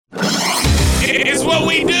It's what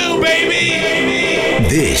we do, baby.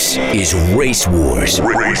 This is Race Wars.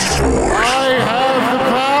 Race Wars. I have the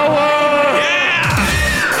power! Yeah!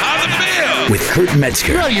 How's it feel? With Kurt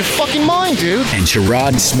Metzger. You're out of your fucking mind, dude. And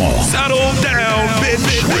Sherrod Small. Settle down, bitch.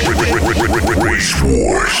 Race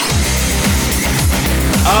Wars.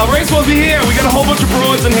 Race Wars be here. We got a whole bunch of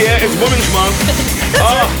Bruins in here. It's Women's Month.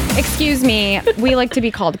 Excuse me, we like to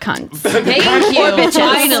be called cunts. Thank you.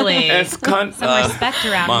 Finally. It's cunt. Some respect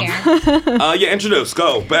around here. Yeah, introduce.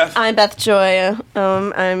 Go, Beth. I'm Beth Joy.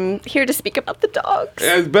 I'm here to speak about the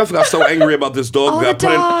dogs. Beth got so angry about this dog. Oh,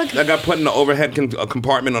 that got put in the overhead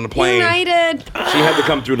compartment on the plane. United. She had to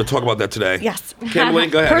come through to talk about that today. Yes. Kimberly,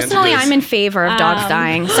 go ahead. Personally, introduce. I'm in favor of dogs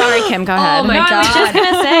dying. Sorry, Kim, go ahead. Oh my God. I was just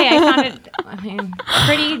gonna say, I found it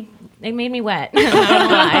pretty. It made me wet. I'm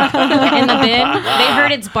not gonna lie. In the bin, they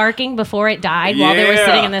heard its barking before it died while they were Yeah.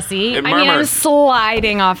 sitting in the seat. It I mean, I'm murmured.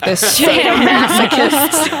 sliding off this shit.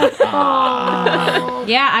 Masochist.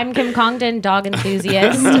 Yeah, I'm Kim Congdon, dog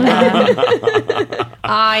enthusiast.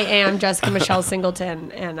 I am Jessica Michelle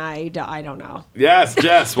Singleton, and I don't know. Yes,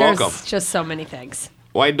 Jess, welcome. There's just so many things.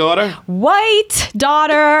 White daughter? White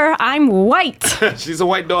daughter. I'm white. She's a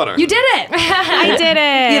white daughter. You did it! I did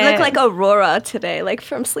it. You look like Aurora today, like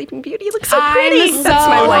from Sleeping Beauty. You look so I'm pretty. so That's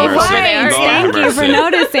my wife over white. there. Lord Thank you for mercy.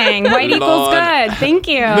 noticing. White equals Lord. good. Thank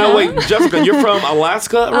you. No, wait, Jessica, you're from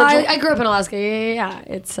Alaska originally? I grew up in Alaska. Yeah.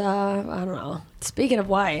 It's, I don't know. Speaking of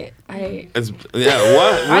white, What?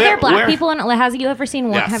 Are there black Where? people in? Has you ever seen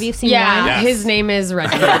one? Yes. Have you seen yeah, one? Yes. his name is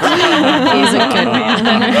Reginald. He's a good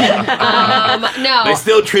man. No, They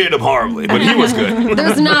still treated him horribly, but he was good.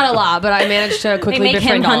 there's not a lot, but I managed to They quickly make him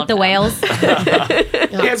befriend all hunt of the them. whales.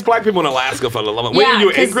 Yeah, it's black people in Alaska for the love of it. Wait, you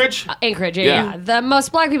were 'cause- Anchorage? Anchorage, Yeah. yeah. The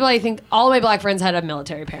most black people, I think, all of my black friends had a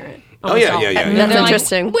military parent. Oh, yeah, Almost yeah, all. yeah, And yeah. they're That's like,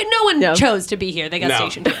 interesting. "Wait, no one Yeah. chose to be here. They got No.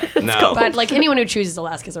 stationed here. No. But like anyone who chooses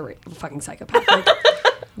Alaska is a fucking psychopath. Like,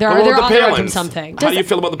 they're What they're about on the their own from Palins? something. How do you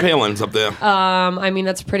feel about the Palins up there? I mean,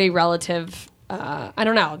 that's pretty relative. I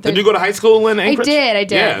don't know. Did you go to high school in Anchorage? I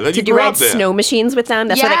did. Yeah, then Did you grew ride up there. snow machines with them?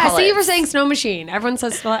 That's what they Yeah, call see, it. you were saying snow machine. Everyone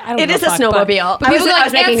says, well, I don't It know. is a snowmobile. But I people was- go I like,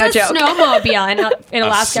 was making it's a a joke. snowmobile. In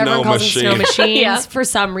Alaska, snow everyone calls them snow machine. machines Yeah. for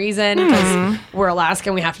some reason because we're Alaska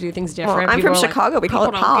and we have to do things Well, different. I'm People from are like, Chicago. We call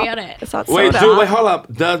it people pop. don't get it. It's not Wait, soda. dude, wait, hold up.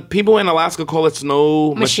 The people in Alaska call it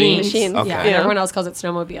snow machines? Machines. Okay. Yeah, and everyone else calls it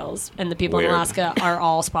snowmobiles. And the people Weird. in Alaska are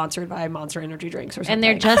all sponsored by Monster Energy drinks or something. And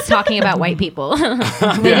they're just talking about white people.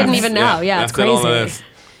 They didn't even know. Yeah, it's that's all it crazy. is.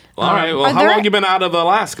 Well, all right. Well, Are how there- long you been out of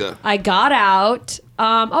Alaska? I got out.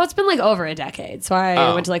 It's been like over a decade. So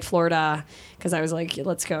I went to like Florida because I was like,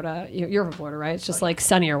 let's go to. You're from Florida, right? It's just like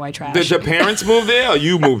sunnier white trash. Did your parents move there or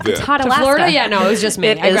you moved there? Hot to Alaska. Florida? Yeah, no, it was just me.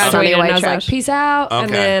 It I is sunny graduated white and I was like, trash. peace out. And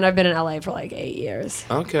Okay. then I've been in LA for like 8 years.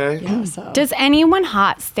 Okay. Yeah, so. Does anyone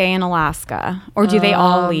hot stay in Alaska, or do they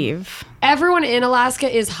all leave? Everyone in Alaska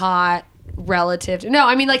is hot relative to. No,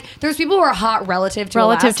 I mean, like, there's people who are hot relative to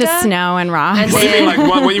Relative to Alaska. snow and rock. And What do you mean? Like,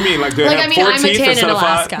 what do you mean? Like, do they Like, have I mean, 4 I'm a teeth 10 instead in of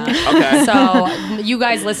 5? Alaska. Okay. So you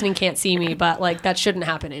guys listening can't see me, but like that shouldn't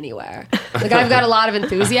happen anywhere. Like I've got a lot of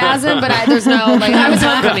enthusiasm, but there's no like I was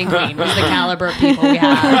homecoming queen. Was the caliber of people we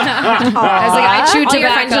have. I was like I chewed All your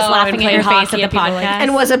tobacco friends just laughing and in played your face hockey at the and people were podcast.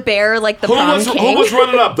 And was a bear like the Who prom was, king? who was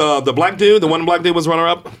running up? The black dude? The one black dude was runner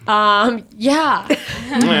up? Yeah,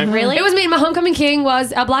 Really? it was me. My homecoming king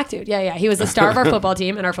was a black dude. Yeah, he was the star of our football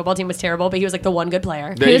team, and our football team was terrible, but he was like the one good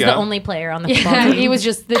player. There He you was go. the only player on the football Yeah, team. he was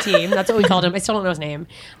just the team. That's what we called him. I still don't know his name.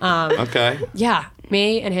 Okay. Yeah,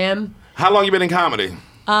 me and him. How long you been in comedy?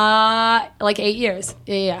 Like 8 years.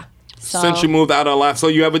 Yeah. So, Since you moved out of Alaska. So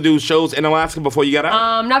you ever do shows in Alaska before you got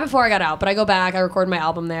out? not before I got out, but I go back. I record my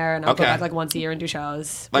album there, and I'll go Okay. back like once a year and do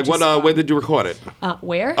shows. Like which what? is fun. Where did you record it?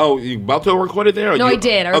 Where? Oh, you about to record it there? Or No, you, I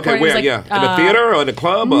did. I okay, recorded it where? was, like, Yeah, in the theater or in the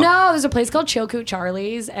club? Or? No, there's a place called Chilkoot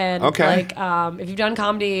Charlie's, and Okay. like if you've done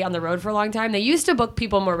comedy on the road for a long time, they used to book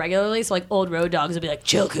people more regularly. So like old road dogs would be like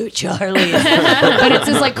Chilkoot Charlie's, but it's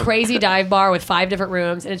this like crazy dive bar with 5 different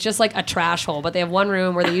rooms, and it's just like a trash hole. But they have one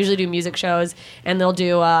room where they usually do music shows, and they'll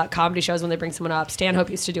do comedy shows when they bring someone up. Stanhope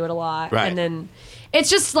used to do it a lot, Right. and then it's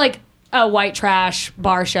just like a white trash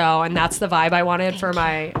bar show, and that's the vibe I wanted for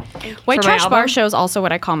my White for my trash bar album. show is also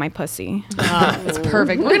what I call my pussy. It's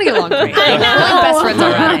perfect. We're gonna get along great. We're like best friends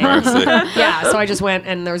already. Mercy. Yeah, so I just went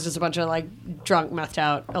and there was just a bunch of like drunk, methed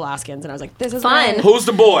out Alaskans, and I was like, "This is Fun. great. Who's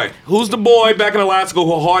the boy? Who's the boy back in Alaska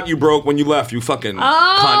whose heart you broke when you left? You fucking cunt.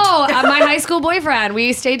 Oh, my high school boyfriend.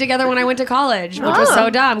 We stayed together when I went to college, which was so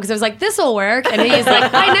dumb because I was like, "This will work," and he's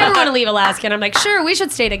like, "I never want to leave Alaska," and I'm like, "Sure, we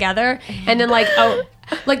should stay together." And then like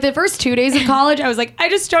the first 2 days of college, I was like, I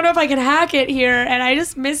just don't know if I can hack it here, and I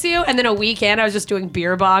just miss you. And then a weekend, I was just doing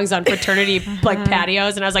beer bongs on fraternity like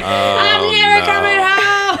patios, and I was like, I'm never coming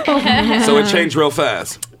home. So it changed real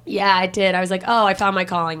fast. Yeah, I did. I was like, oh, I found my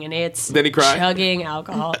calling, and it's Did he cry? chugging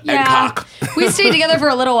alcohol. And cock. We stayed together for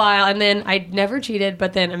a little while, and then I never cheated,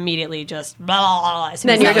 but then immediately just blah, blah, blah, as soon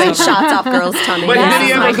Then as you're that doing was over. shots off girls' tummies. But did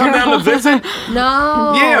he ever come down to visit?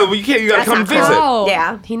 No. Yeah, well, you can't. You gotta come not cool. visit. No.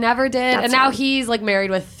 Yeah. He never did. That's and now sad. he's like married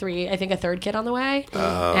with a third kid on the way.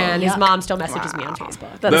 And his mom still messages me on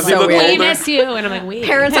Facebook. That's Does he so look weird. We older? miss you. And I'm like, we.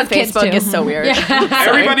 Parents on Have kids Facebook too. is so weird.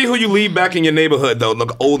 Everybody who you leave back in your neighborhood, though,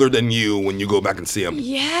 look older than you when you go back and see them.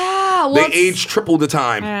 Yeah. Well, They it's- age triple the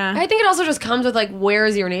time. I think it also just comes with like, where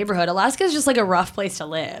is your neighborhood? Alaska is just like a rough place to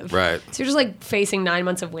live. Right. So you're just like facing 9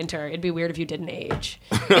 months of winter. It'd be weird if you didn't age.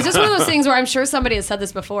 It's just one of those things where I'm sure somebody has said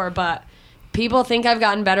this before, but people think I've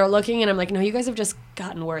gotten better looking, and I'm like, no, you guys have just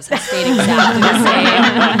gotten worse. I stayed exactly the same,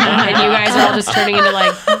 and you guys are all just turning into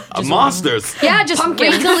like Monsters. yeah, just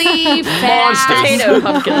wrinkly, fat Monsters. Potato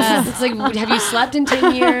pumpkins. It's like, have you slept in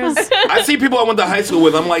 10 years? I see people I went to high school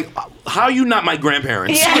with. I'm like, how are you not my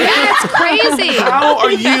grandparents? Yeah, it's crazy. How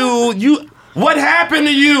are you? What happened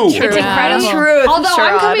to you? It's incredible. Truth, Although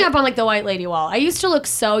I'm Sherrod. coming up on like the white lady wall. I used to look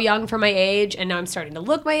so young for my age, and now I'm starting to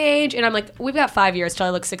look my age. And I'm like, we've got 5 years till I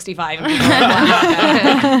look 65. And people are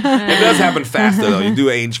like, wow. It does happen faster though. You do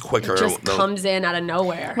age quicker. It just comes in out of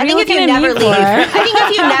nowhere. I think if you never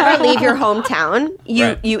leave, your hometown,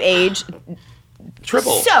 Right. you age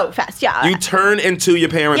triple. so fast. Yeah. You turn into your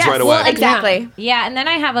parents Yes, right away. well, exactly. Yeah, and then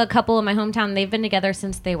I have a couple in my hometown. They've been together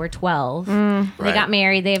since they were 12. They Right. got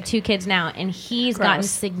married. They have 2 kids now, and he's gotten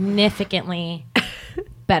significantly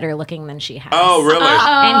better looking than she has. Oh, really?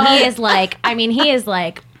 And he is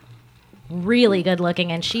like, really good looking,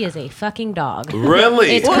 and she is a fucking dog.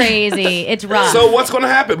 Really? It's crazy. It's rough. So what's going to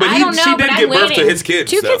happen? But I don't know, she but did I'm give birth to waiting. his kids.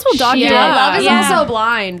 2 so. kids will dog you Yeah, love is Yeah. also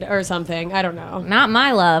blind or something. I don't know. Not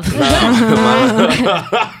my love. So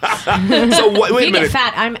wait a You get minute.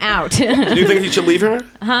 fat, I'm out. Do you think he should leave her?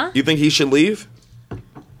 Huh? You think he should leave?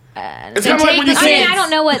 It's kind of like when you I mean, see. I don't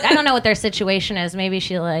know what their situation is. Maybe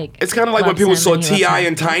she like. It's kind of like when loves people him saw and he loves T.I. her.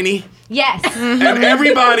 and Tiny, Yes. and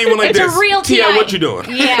everybody went like It's a this. real T.I. what you doing?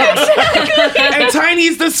 Yeah. And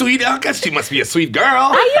Tiny's the sweet. I guess she must be a sweet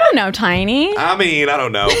girl. You don't know Tiny. I mean, I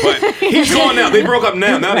don't know, but he's gone now. They broke up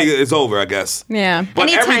now. Now it's over, I guess. Yeah.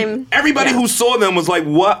 But Anytime- everybody who saw them was like,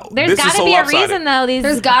 "What? There's this got is to so be a lopsided." reason though.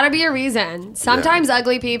 There's got to be a reason. Sometimes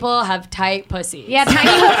ugly people have tight pussies. Yeah,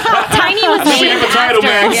 Tiny was We named have a title,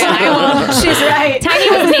 after. man. Yeah, I will. She's right. Tiny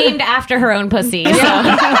was named after her own pussy. So.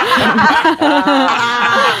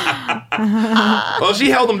 Well, she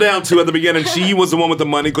held him down too at the beginning. She was the one with the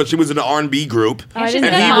money because she was in the R&B group, She's a and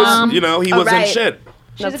good he mom. was, he wasn't right. shit.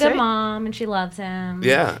 She's a That's good right. mom, and she loves him.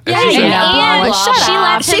 Yeah. And Yeah, she you said- know. And Shut she up.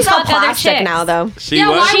 lets him She's so fuck other plastic chicks. now, though. She Yeah,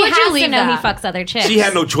 was. why She would you has to leave know that? he fucks other chicks. She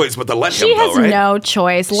had no choice but to let She him has go, right? no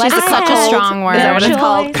choice. Let She's is such a cuckold. strong word. Is that what it's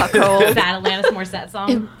called? Is Cuckold. that Alanis Morissette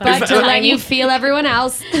song? But to let you feel everyone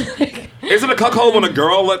else. Isn't a cuckold when a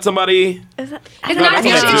girl let somebody? It's not, that's if what I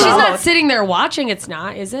she's do. not sitting there watching, it's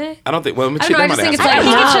not, is it? I don't think. Well, I don't know, I just think it's I like-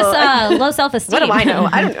 think it's Wow. just low self-esteem. What do I know?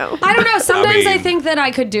 I don't know. I don't know. Sometimes I mean- think that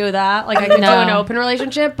I could do that. Like I could do No. an open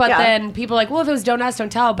relationship, but Yeah. then people are like, well, if it was don't ask,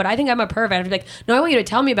 don't tell. But I think I'm a pervert. I'd be like, no, I want you to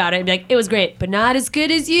tell me about it. I'd be like, it was great, but not as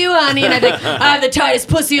good as you, honey. And I'd be like, I have the tightest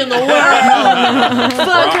pussy in the world.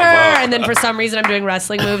 Fuck her. And then for some reason, I'm doing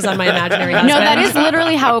wrestling moves on my imaginary husband. No, that is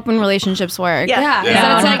literally how open relationships work. Yeah. Yeah. Yeah.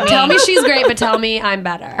 So it's like, tell me she's great, but tell me I'm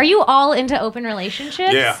better. Are you all into open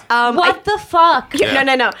relationships? Yeah. What the fuck? Yeah.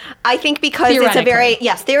 No. I think because it's a very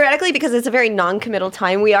Theoretically. theoretically because it's a very non-committal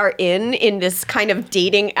time we are in this kind of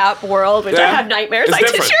dating app world, which I Yeah. have nightmares. It's I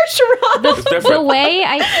did different. share Sherrod. It's different. The way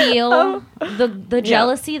I feel, the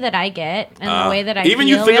jealousy that I get, and the way that I Even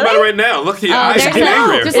feel. you think about it right now. Look at your eyes. there's Get no-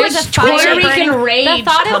 angrier. just like There's the fire Puerto Rican burning- rage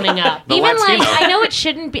the thought of- coming up. The Even Latino. like I know it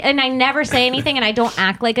shouldn't be, and I never say anything, and I don't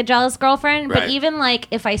act like a jealous girlfriend. Right. But even like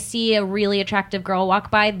if I see a really attractive girl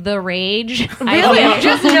walk by, the rage. Really?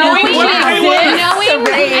 Just knowing What she is it? knowing, I'm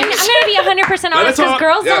gonna be 100% honest all- because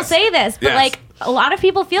girls yes. don't say this, but Yes. like a lot of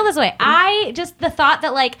people feel this way. I just the thought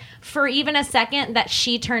that like for even a second that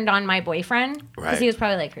she turned on my boyfriend because Right. he was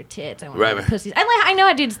probably like her tits, I want Right. pussies. I know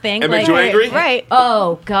how dudes think. It makes like, you angry? Right.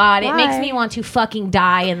 oh god, it Why? makes me want to fucking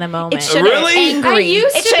die in the moment. It shouldn't. Really? Angry. I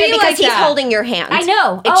used it to shouldn't be because like he's that. holding your hand. I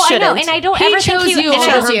know. It I know, shouldn't. and I don't He ever chose think you and over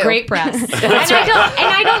I chose her you. great breasts. and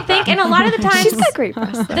I don't think, and a lot of the times, She's got great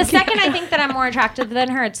breasts. the second I think that I'm more attractive than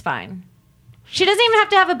her, it's fine. She doesn't even have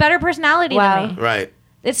to have a better personality Wow. than me. Right.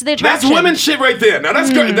 It's the That's attraction. women shit right there. Now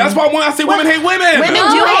that's good. That's why when I say women hate women. Women No,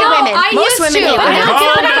 do I hate don't. women. I Most used women to. hate But women. now-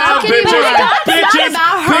 Calm But down, how can you bitches. do that? Bitches.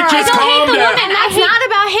 about her. Bitches, I don't calm hate the down. women. That's not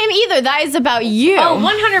about him either. that is about you. Oh,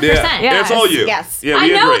 100%. Yeah. It's all you. Yes. Yeah, I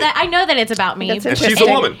we know agree. that. I know that it's about me. That's And she's a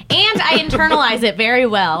interesting. woman. And I internalize it very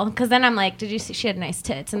well because then I'm like, did you see she had nice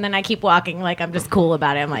tits? And then I keep walking like I'm just cool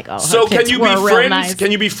about it. I'm like, oh, So her can tits you were be real friends? nice.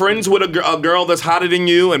 Can you be friends with a girl that's hotter than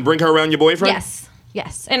you and bring her around your boyfriend?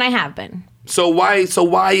 Yes, and I have been. So why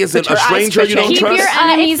is it your a eyes stranger you don't twitching. Keep trust? your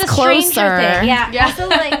enemies it's a stranger closer. thing. Yeah. Also,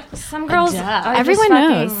 like some girls, are Everyone just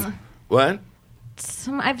knows. fucking- What?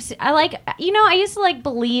 I used to like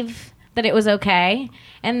believe that it was okay,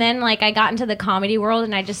 and then like I got into the comedy world,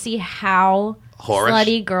 and I just see how Whorish.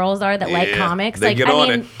 slutty girls are that like Yeah, comics. they Like get I on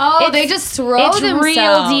mean, it. Oh, it's- they just throw it's themselves.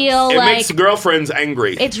 real deal. It like makes girlfriends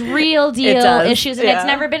angry. it's real deal does, issues, and yeah. it's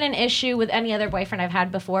never been an issue with any other boyfriend I've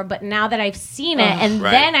had before. But now that I've seen it, and Right.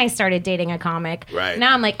 then I started dating a comic. Right.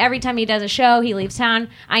 Now I'm like, every time he does a show, he leaves town.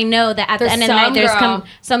 I know that at There's the end of the night, some there's girl.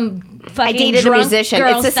 some fucking I dated a drunk musician.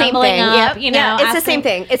 girl It's the same stumbling thing. Up, Yep. you know, Yeah, it's the asking- same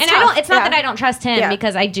thing. It's and tough. it's not Yeah. that I don't trust him Yeah.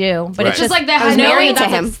 because I do, but Right. it's Just like that. I was knowing married to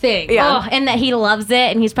that's him. his thing. Yeah. Oh, and that he loves it,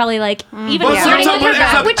 and he's probably like even Well, flirting sometimes with her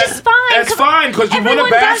it's back, a- which is fine. It's fine because you want to everyone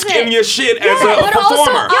bask does it. in your shit as a But also,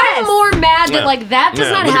 performer. I'm more mad that Yeah. like that does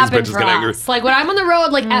Yeah, not look at these happen bitches for get angry. us. Like when I'm on the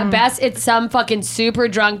road, like at best, it's some fucking super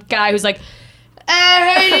drunk guy who's like,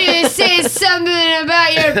 "I heard you say something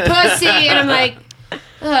about your pussy," and I'm like,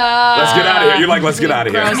 Let's get out of here. You're like, let's get out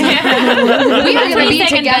of here. we are gonna be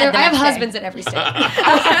Second bed together. the I have next day. husbands at every state,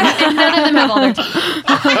 and none of them have all their teeth.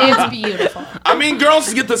 It's beautiful. I mean,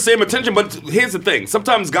 girls get the same attention, but here's the thing.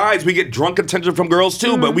 Sometimes guys, we get drunk attention from girls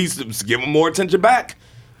too, but we give them more attention back.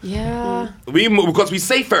 Yeah. Because we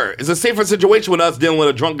safer. It's a safer situation with us dealing with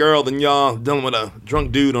a drunk girl than y'all dealing with a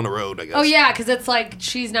drunk dude on the road, I guess. Oh yeah, because it's like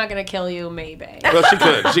she's not gonna kill you, maybe. Well,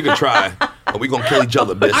 she could try. But we gonna kill each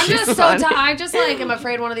other, bitch. I'm just so I just like am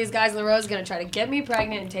afraid one of these guys on the road is gonna try to get me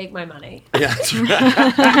pregnant and take my money. Yeah, that's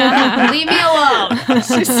right. Leave me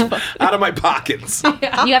alone. Out of my pockets.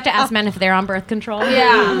 You have to ask men if they're on birth control.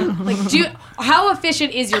 Yeah. Like, how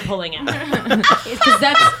efficient is your pulling out? Because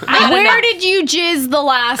that's not Where enough. did you jizz the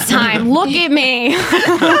last time? Look at me.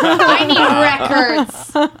 I need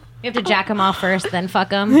records. You have to jack them off first, then fuck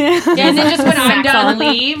them. And then just when I'm Sack done, on.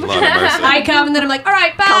 leave. Lord have mercy. I come and then I'm like, all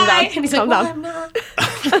right, bye. Calm down. And he's Calm like, down. well,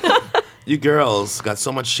 I'm not. You girls got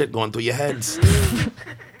so much shit going through your heads.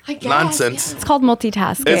 I guess. Nonsense. It's called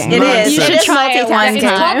multitasking. It's It is. You It should is try it one multitasking.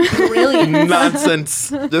 time. It's called brilliant. Nonsense.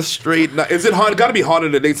 Just straight. Is it hard? Got to be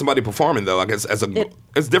harder to date somebody performing though. I guess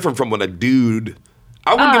it's different from when a dude.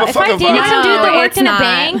 I wouldn't give a If fuck I if dated some dude that No, worked it's in a not.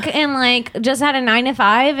 bank and like just had a 9 to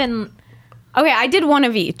 5 and Okay, I did one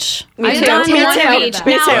of each. Me too. Done Me one too. of each.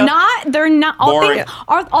 Me Now, too. they're not Boring.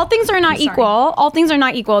 all things are not equal. All things are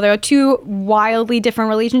not equal. There are two wildly different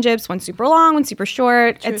relationships. One super long, one super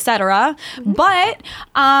short, etc. But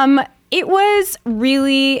it was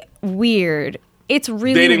really weird. It's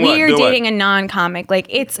really Dating what? weird Do what? dating a non-comic. Like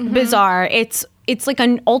it's bizarre. It's like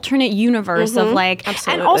an alternate universe of like,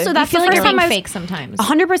 Absolutely. and also I that's feel the like first you're time being I was fake sometimes.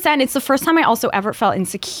 100%. It's the first time I also ever felt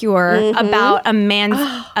insecure about a man's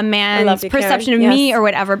love you, perception Karen. of me Yes. or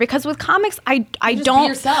whatever. Because with comics, I be don't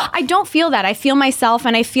yourself. I don't feel that. I feel myself,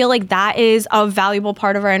 and I feel like that is a valuable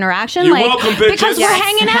part of our interaction. You're like welcome, bitches. because we're Yes.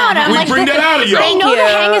 hanging out. I'm We like, bring that out of y'all. I know the Thank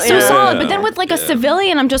hang you. is so Yeah. solid, but then with like a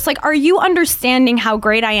civilian, I'm just like, are you understanding how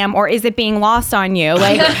great I am, or is it being lost on you?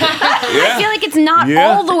 Like, I feel like it's not Yeah.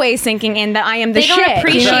 all the way sinking in that I am the They shit. don't You know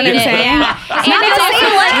appreciate what I'm it. saying? Yeah. It's And not it's the also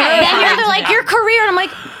same like- way. Then they're like, your career, and I'm like,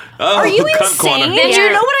 are you cunt corner. insane? Do you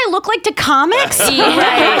know what I look like to comics? There you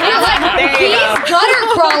These go. gutter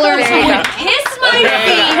crawlers There you would go. kiss my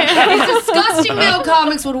feet. These disgusting male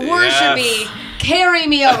comics would worship me, carry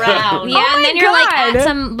me around. Yeah, and my then you're like God. at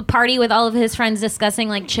some party with all of his friends discussing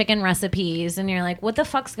like chicken recipes, and you're like, what the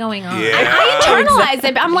fuck's going on? Yeah. I internalize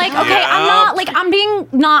it. But I'm like, okay, I'm Yeah. not like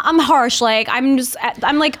I'm harsh. Like I'm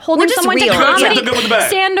like holding just someone to real. Good, take comedy the good with the bad.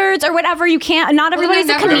 standards or whatever. You can't. Not everybody's a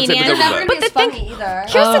They're never- comedian. They're never Never But but the thing, funny either.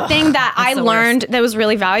 here's the thing that I the learned that was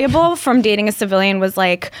really valuable from dating a civilian was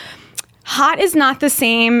like, hot is not the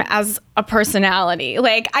same as a personality.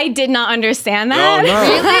 Like I did not understand that. Oh, no.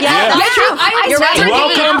 Really? Yeah. That's true. You're right.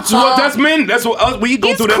 Welcome to what that's men. That's what we go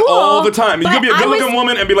It's through that cool, all the time. You but could be a I good-looking was-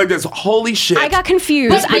 woman and be like this. Holy shit! I got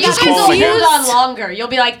confused. But I you got just guys call will it. hold on longer. You'll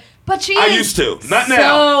be like, but she I is used to. Not now.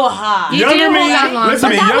 so hot. Younger do me. hold on long. Listen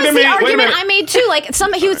to me. That was Younger the me. Wait a argument minute. I made too.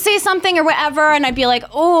 Like he would say something or whatever, and I'd be like,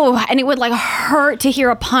 "Oh," and it would like hurt to hear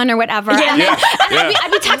a pun or whatever. Yeah. And then, Yeah.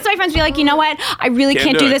 I'd be texting my friends, be like, "You know what? I really Can't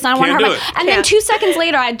can't do do it. this. I don't want to Can't hurt." do it. And then Can't. 2 seconds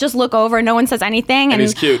later, I'd just look over, and no one says anything, and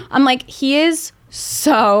he's cute. I'm like, "He is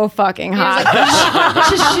so fucking hot.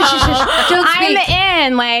 Don't I'm speak.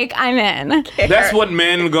 in. Like, I'm in. That's what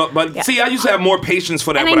men go. But see, I used to have more patience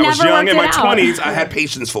for that And I when I was never young. In my worked it out. 20s, I had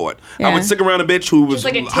patience for it. I Yeah. would stick around a bitch who was Just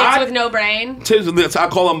like a tits hot. with no brain. Tits, I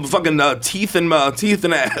call them fucking teeth and ass. Teeth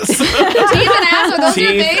and ass, are those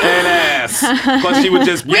your Teeth things? and ass. Plus, she would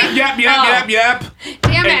just yap, yap, yap, yap, yap.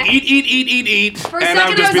 Damn And it. eat. For a And I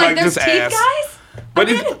would second, just I be was like, like, this there's teeth, ass. guys? But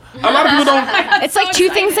a lot of people don't. It's like two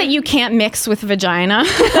things that you can't mix with vagina.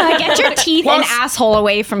 Get your teeth and Plus- asshole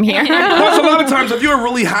away from here. Plus, a lot of times, if you're a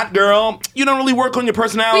really hot girl, you don't really work on your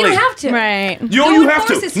personality. You don't have to. Right. You No one have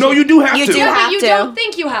forces to. No, you. you do have You to. do Yeah, have but you to. don't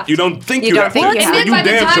think you have to. You don't think You you don't have think to. you And have then You by the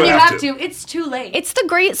damn time sure you have have to. to, it's too late. It's the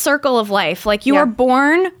great circle of life. Like, you Yeah. are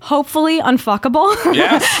born, hopefully, unfuckable.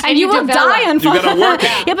 Yes. and you will develop. die You unfuckable. gotta work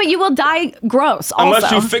it. Yeah, but you will die gross Unless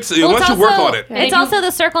also. you fix it. Well, Unless it's you work also- on it. It's also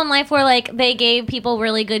the circle in life where like they gave people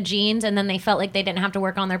really good genes, and then they felt like they didn't have to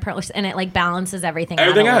work on their person, and it like balances everything.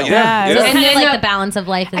 Everything out. out. a little. Yeah. Yeah. So yeah. it's kind of then, like the balance of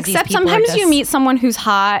life. Is Except these people are sometimes you just- meet someone who's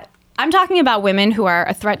hot. I'm talking about women who are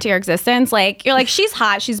a threat to your existence. Like, you're like, she's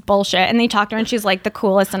hot, she's bullshit. And then you talk to her and she's like the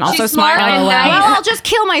coolest and also She's smart smart. and nice. Well, I'll just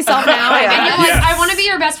kill myself now. And you're like, Yes. I want to be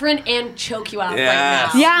your best friend and choke you out Yes.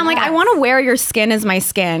 right now. Yeah, I'm like, I want to wear your skin as my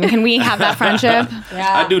skin. Can we have that friendship?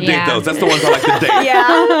 Yeah. I do date Yeah. those. That's the ones I like to date.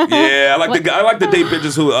 Yeah. Yeah, I like to date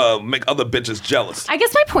bitches who make other bitches jealous. I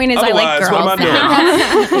guess my point is I like Otherwise, girls. what am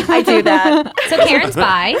I doing? I do that. So Karen's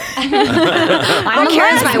bi. I'm a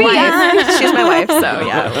Karen's my lesbian. wife. She's my wife, so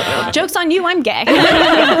yeah. Joke's on you, I'm gay.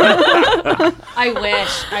 I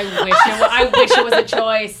wish it was a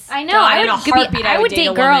choice. I know. God, in a I heartbeat, would, I would date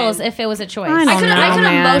a girls woman. if it was a choice. I I don't could know,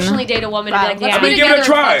 man. emotionally date a woman and be like, let's Yeah. be I mean, give it together a and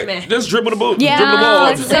try. fuck me. Just dribble the ball. Yeah, Dribble the ball.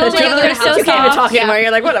 it's so they're so You can't even soft. talk anymore.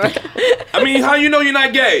 You're like, whatever. I mean, how you know you're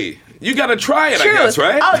not gay? You gotta try it, True. I guess,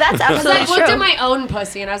 right? Oh, that's Because I absolutely looked true. at my own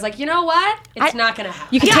pussy and I was like, you know what? It's not gonna happen.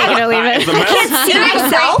 You can take it or leave It's it. a mess. See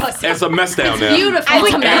myself. Pussy. It's a mess down there. Beautiful. I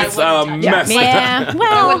would- to me. I It's a wouldn't touch mess. Yeah.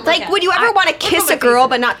 Well, Like, would you ever want to kiss my a girl face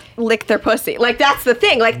but not lick their pussy? Like, that's the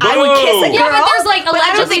thing. Like, I would Whoa. kiss a girl. Yeah, but there's like but I don't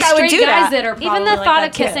allegedly think I would straight do guys that. that are probably Even the like thought that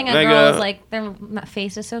of kissing too. a Like, girl is like their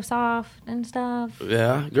face is so soft and stuff.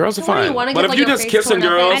 Yeah, girls are So what do you fine. wanna But get, if like, you're your just face kissing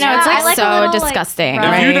torn up? girls, I know, it's Yeah, like I like a so little, like, disgusting. If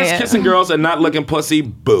if you're just right? kissing girls and not licking pussy,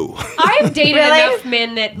 boo. I've dated Really? enough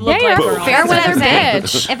men that look Yeah, like you're a girls. fair That's what weather I'm saying.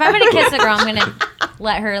 bitch. If I'm gonna kiss a girl, I'm gonna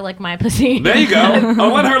let her lick my pussy. There you go.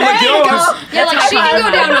 I'll let her lick you yours. go. Yeah, like she can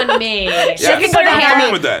go down on me. Yeah, can go down I'm there.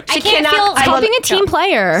 fine with that. I She can't cannot- feel. I Stop love- being a team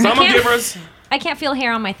player. Summer can't- givers. I can't feel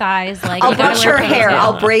hair on my thighs. Like I'll you gotta brush wear her hair. ponytail.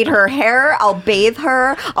 I'll braid her hair. I'll bathe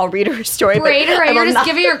her. I'll read her story. but Braid her, I and will you're just not-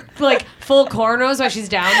 giving her like full cornrows while she's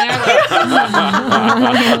down there. Like,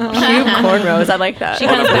 cute cornrows. I like that. She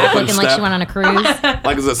comes On a back Brooklyn looking like step. she went on a cruise.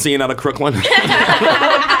 Like it's a scene out of Crooklyn.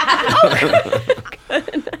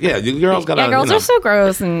 Yeah, you girls gotta. Yeah, girls you know. are so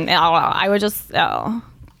gross, and I would just disgusting.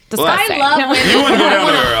 I love women. You wouldn't go down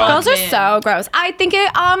there, girl. Girls are so gross. I think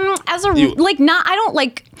it as a You- like not I don't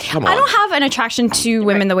like Come I on. don't have an attraction to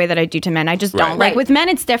women the way that I do to men. I just don't. Right. Like with men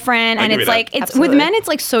it's different I and give you it's that. like it's Absolutely. with men it's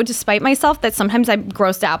like so despite myself that sometimes I'm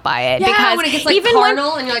grossed out by it. Yeah, because when it gets like even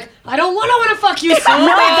carnal and you're like, I want to fuck you so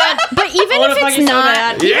bad. but even wanna if fuck it's you so not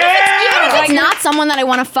bad. even if Yeah. it's not someone that I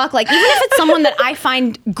want to fuck, like even if it's someone that I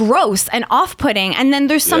find gross and off-putting, and then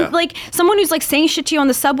there's some Yeah. like someone who's like saying shit to you on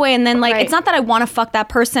the subway, and then like Right. it's not that I want to fuck that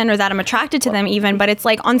person or that I'm attracted to them even, but it's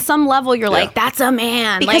like on some level you're like that's a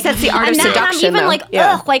man, Because like, that's the art and of then seduction, I'm even though. like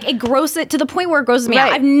Yeah. ugh, like it grosses it to the point where it grosses me out.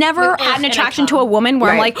 Right. I've never With had an and a attraction to cum. a woman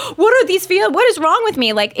where I'm Right. like, what are these feel? What is wrong with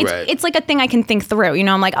me? Like Right. it's like a thing I can think through. You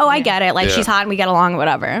know, I'm like, oh, I get it. Like Yeah. she's hot and we get along,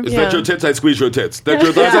 whatever. Is that your tits? I squeeze your tits. That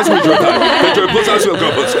your thighs? I squeeze your thighs. That your pussy? I squeeze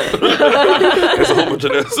your pussy. There's a whole bunch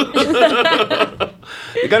of this.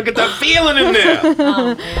 You gotta get that feeling in there.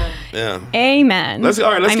 Oh, man. Yeah. Amen. Let's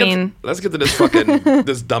I mean, let's get to this fucking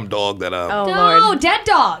this dumb dog that Oh, No, Lord. dead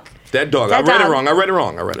dog. that dog. That I read it dog. wrong. I read it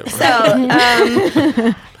wrong. So,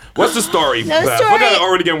 What's the story? Beth? story- Look at it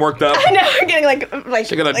already getting worked up. no, I'm getting like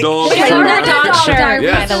She got a like- dog. You're shirt. not a dog shirt,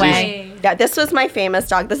 Yes, by the way. she's- Yeah, this was my famous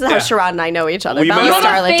dog. This is how Yeah. Sherrod and I know each other. We met Bella on a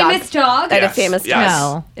Starlet famous dog? I had a Yes. famous Yes.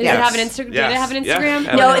 dog. No. Did Yes. it have an Instagram? Yes. Did it have an Yeah. Instagram?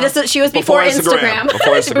 Yeah. No, this was before Instagram.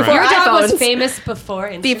 Before Instagram. Before Your dog was iPhones. famous before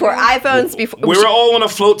Instagram. Before iPhones. Before We were all on a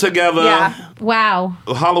float together. Yeah. Wow.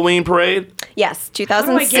 A Halloween parade Yes, How do I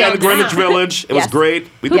 2006. get at Greenwich Village. It was Yes. great.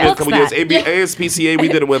 We Who did it a books couple years. that? ASPCA we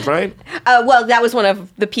did it with, right? Well, that was one of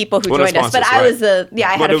the people who One of the joined us, but sponsors, I was the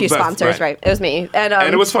I But had it a few was Beth, sponsors, right. right? It was me, and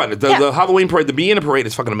And it was fun. The Halloween parade, the being in a parade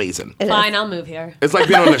is fucking amazing. It is. Fine, I'll move here. It's like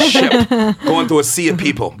being on a ship going through a sea of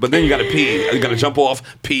people, but then you gotta pee. You gotta jump off,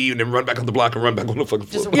 pee, and then run back on the block and run back on the fucking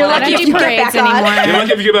float. You're I lucky don't if do you get parades back on. anymore. You're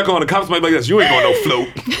lucky if you get back on. The cops might be like this. You ain't going no float.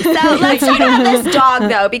 So let's talk about this dog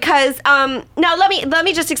though, because now let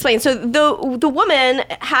me just explain. So the woman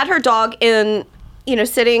had her dog in,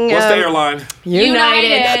 sitting. What's the airline?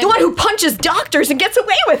 United. The one who punches doctors and gets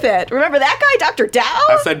away with it. Remember that guy, Dr. Dow?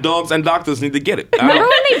 I said dogs and doctors need to get it. Remember when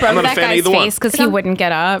they I'm broke not a that fan of guy's either one. face because he wouldn't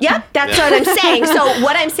get up? Yep, that's what I'm saying. So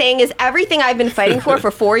what I'm saying is everything I've been fighting for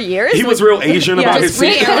 4 years. He was real Asian about his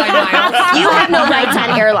seat. You have no rights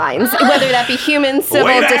on airlines, whether that be human, civil,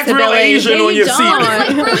 Way to act real disability. Asian on your seat. Like,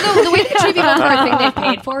 the way they treat people for a thing they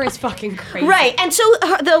paid for is fucking crazy. Right, and so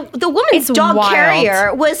the woman's It's dog wild.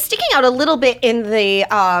 carrier was sticking out a little bit in the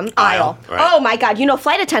aisle. Right. Oh my God!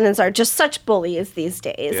 Flight attendants are just such bullies these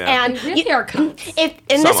days, Yeah. and They really are cunts.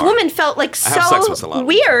 this Some are. woman felt like I have sex with a so lot of them.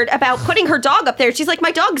 weird about putting her dog up there. She's like,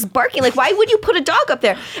 my dog's barking. Like, why would you put a dog up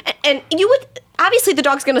there? And you would. Obviously, the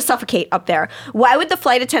dog's going to suffocate up there. Why would the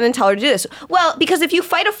flight attendant tell her to do this? Well, because if you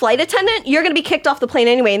fight a flight attendant, you're going to be kicked off the plane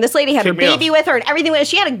anyway. And this lady had her Kick me baby off. with her and everything.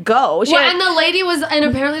 She had to go. She Well, had- and the lady was, and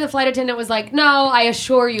apparently the flight attendant was like, "No, I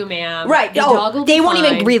assure you, ma'am, Right. the dog will They be won't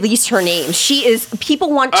even fine." release her name. She is. People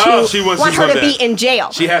want to Oh, she's want her to dead. be in jail.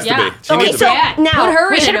 She has Yeah. to be. She Okay, needs so to be. Yeah. now Put her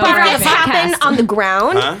We in should've it brought her over on this the there. podcast. happened on the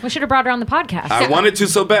ground. Huh? We should have brought her on the podcast. I wanted to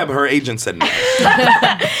so bad, but her agent said no.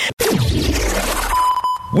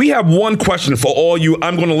 We have one question for all you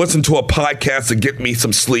I'm going to listen to a podcast to get me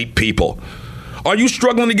some sleep people. Are you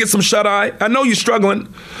struggling to get some shut-eye? I know you're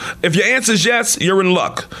struggling. If your answer is yes, you're in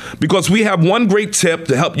luck because we have one great tip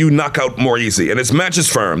to help you knock out more easy, and it's Mattress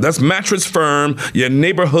Firm. That's Mattress Firm, your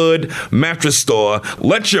neighborhood mattress store.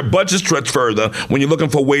 Let your budget stretch further when you're looking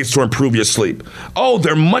for ways to improve your sleep. Oh,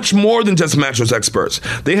 they're much more than just mattress experts.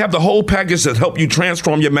 They have the whole package that help you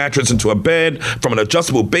transform your mattress into a bed from an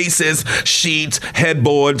adjustable basis, sheets,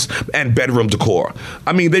 headboards, and bedroom decor.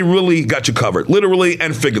 I mean, they really got you covered, literally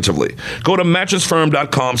and figuratively. Go to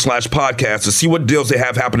mattressfirm.com/podcast to see what deals they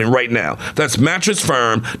have happening right now. That's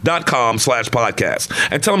mattressfirm.com/podcast.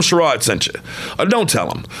 And tell them Sherrod sent you. Or don't tell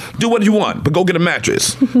them. Do what you want, but go get a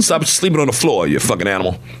mattress. Stop sleeping on the floor, you fucking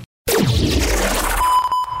animal.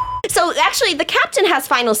 So actually, the captain has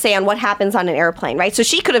final say on what happens on an airplane, right? So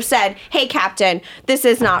she could have said, "Hey, captain, this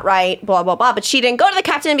is not right," blah blah blah. But she didn't go to the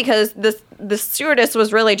captain because the stewardess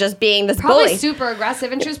was really just being this Probably bully. super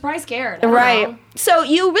aggressive, and she was probably scared. I don't Right. know. So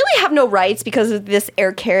you really have no rights because of this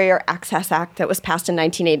Air Carrier Access Act that was passed in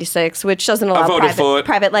 1986, which doesn't allow voted for it.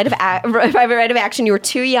 private right of action. You were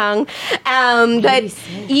too young, but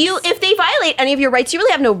if they violate any of your rights, you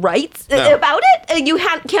really have no rights No. about it. You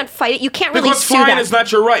can't fight it. You can't really Because sue flying them. is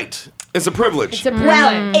not your right. It's a privilege. It's a Well,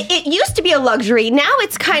 privilege. it used to be a luxury. Now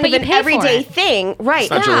it's kind But of you an pay for everyday it. thing, right?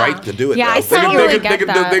 It's not your right to do it. Yeah, though. I still don't really get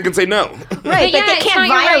that. They can say no. Right, yeah, but they it's can't not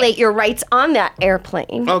your right. violate your rights on that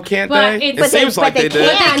airplane. Oh, can't But they? it's- It seems like they did.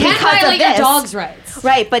 can. Can't because of violate your this. dog's rights.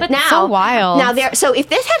 Right, but now so wild. Now so if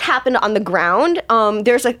this had happened on the ground,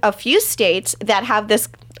 there's a few states that have this.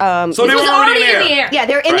 So they She were was already in the the air. air. Yeah,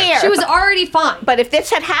 they're in the air. She was already fine. But if this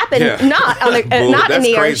had happened, Yeah. not on the, Boo, not in that's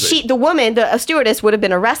the air, crazy. the woman, the stewardess, would have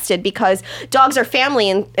been arrested because dogs are family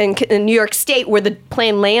in New York State where the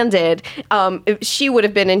plane landed. She would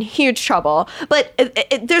have been in huge trouble. But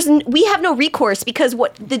we have no recourse because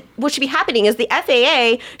what should be happening is the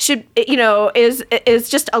FAA should is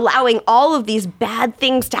just allowing all of these bad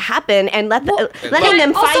things to happen and letting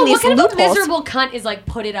them also, find these what kind of a loopholes. miserable cunt is like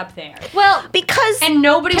put it up there? Well, Because And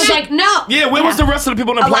nobody was like, no. Yeah, where was the rest of the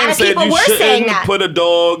people on the A lot plane of said people you were saying shouldn't that. put a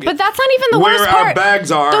dog But that's not even the where worst our part.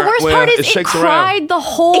 bags are, The worst where part it is it shakes cried around. the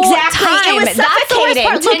whole Exactly. It time. was That's the worst suffocating.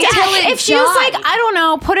 part. Look, Until it if she was died. like, I don't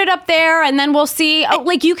know, put it up there and then we'll see. Oh,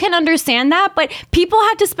 like you can understand that, but people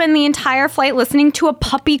had to spend the entire flight listening to a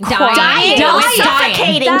puppy cry. Dying. It was Dying.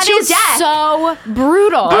 suffocating That to is death. so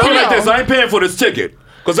brutal. I don't like this. I ain't paying for this ticket.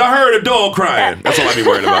 Because I heard a dog crying. That's all I be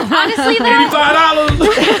worried about. honestly, though, $85 for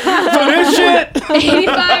this shit?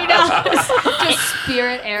 $85 to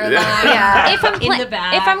Spirit Airlines. Yeah. if I'm In the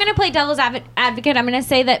back. if I'm going to play devil's advocate, I'm going to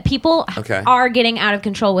say that people Okay. are getting out of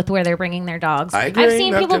control with where they're bringing their dogs. I agree. I've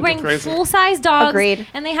seen That's people getting bring crazy. full-size dogs, Agreed.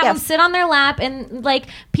 and they have Yes. them sit on their lap, and like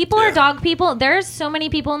people are Yeah. dog people. There's so many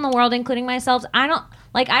people in the world, including myself. I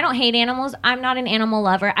don't hate animals. I'm not an animal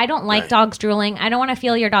lover. I don't like Right. dogs drooling. I don't want to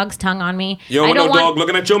feel your dog's tongue on me. You don't I want no dog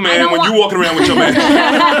looking at your I man don't when you walking around with your man.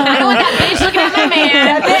 I don't want that bitch looking at my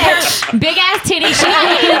man. Big ass titty. She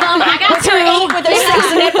got 8 of them. I got 2. with their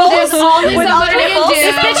 6 nipples. There's always With all something their to nipples. do.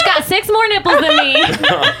 This bitch got 6 more nipples than me.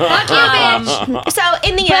 Fuck you, bitch. So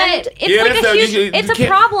in the But end, it's Yeah, like that's a you- huge. you it's a can't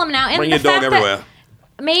problem now, and Bring the your dog fact everywhere.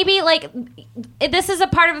 maybe like this is a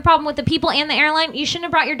part of the problem with the people and the airline. You shouldn't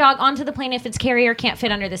have brought your dog onto the plane if its carrier can't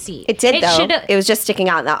fit under the seat. It did though. It was just sticking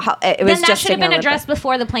out. It was then that just should have been sticking out addressed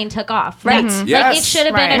before the plane took off. Right. Like, Yes. it should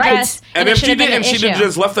have been Right. addressed. And it if should she have been did, an and she issue. did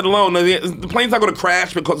just left it alone, the plane's not going to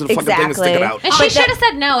crash because of the fucking thing that's sticking out. And she should have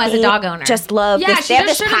said no as a dog owner. Just love Yeah, this. she They have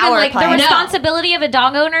just this should have been power like, play. the responsibility of a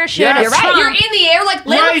dog owner should Yes. have You're right. trumped- You're in the air, like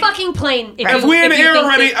land Right. a fucking plane. If we're in the air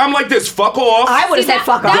already, I'm like this. Fuck off. I would have See, said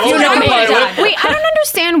fuck off. that's You what know I me. would've done. Wait, I don't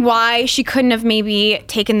understand why she couldn't have maybe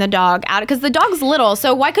taken the dog out because the dog's little.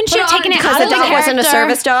 So why couldn't she have taken it Because out the of the dog wasn't a character?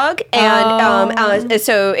 service dog, and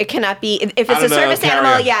so it cannot be. If I it's don't a know, service carrier.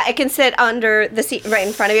 animal, yeah, it can sit under the seat right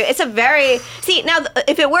in front of you. It's a very now.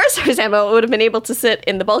 If it were a service animal, it would have been able to sit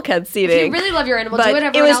in the bulkhead seating. If you really love your animal, but do what it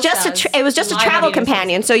everyone was else just does. it was just a Rely travel on you.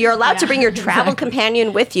 companion. So you're allowed to bring your travel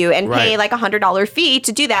companion with you and pay Right. like $100 fee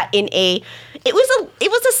to do that in a. It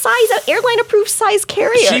was a size airline approved size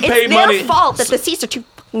carrier. She It's paid their money. fault that the seats are too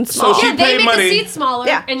small. she Yeah, they paid make money. the seats smaller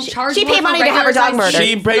Yeah. and charge She more paid for money to have her dog regular size murdered.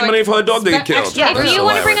 She seats. paid money for her dog to get Extra- killed. Yeah. If That's you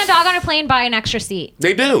want to bring a hilarious. dog on a plane, buy an extra seat.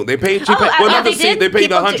 They do. They paid. She Oh, paid. Well, not the they seat. did? They paid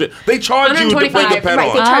People do. 100. They charge you to bring the 125. pet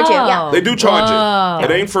Right, they on. charge you. Yeah. They do charge Whoa. you.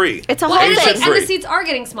 It ain't free. It's a Well, whole and, Ain't thing. shit and the free. seats are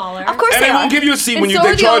getting smaller. Of course And they they are. won't give you a seat And when so they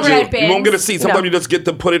are the charge you. overhead You won't get a bins. seat. Sometimes you just get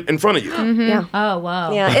to put it in front of you. Yeah. Oh,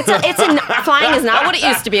 whoa. Yeah, flying is not what it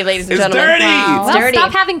used to be, ladies and It's gentlemen. dirty. Well, It's dirty.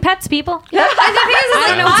 stop having pets, people. And the thing is, I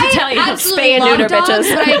don't know what to tell you. absolutely Spay and love neuter dogs,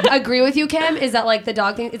 bitches. but I agree with you, Kim, is that like the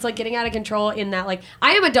dog thing, it's like getting out of control in that like,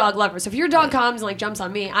 I am a dog lover. So if your dog comes and like jumps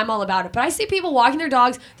on me, I'm all about it. But I see people walking their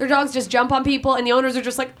dogs just jump on people and the owners are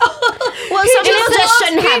just like, Well, some people just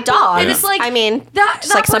shouldn't have dogs. And it's like, I mean, that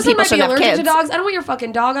just like some person people might be shouldn't have allergic to kids. dogs. I don't want your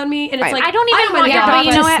fucking dog on me. And it's Right. like, I don't even am want a your dog. dog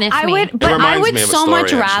You know to what? sniff I me. would, but I reminds would me of a so story, much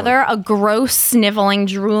actually. rather a gross, sniveling,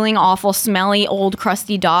 drooling, awful, smelly, old,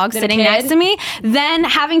 crusty dog Than a sitting kid? next to me than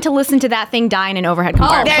having to listen to that thing die in an overhead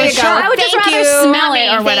compartment. There you For go. sure. I would just Thank rather you. smell it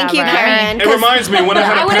or whatever. Thank you, Karen. It reminds me when I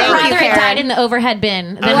had I a would have parrot. rather it Karen. died in the overhead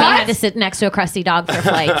bin than What? he had to sit next to a crusty dog for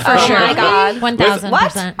flight. For Oh sure. my God.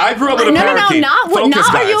 1,000%. I grew up with a No, parakeet. not Focus,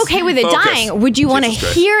 are you guys. okay with it Focus. dying? Would you want to Jesus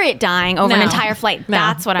Christ. hear it dying over an No. entire flight? No.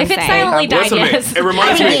 That's what I'm If saying. it silently died, Listen to me. yes. It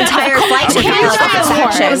reminds The me. entire flight should have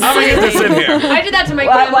liquefaction. I'm gonna get this in here. I did that to my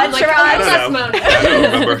grandma. what, I'm like, Sherrod? oh, I that's don't know. Simone. I don't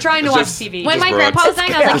remember. We're trying to It's watch just- TV. When just my broad. grandpa was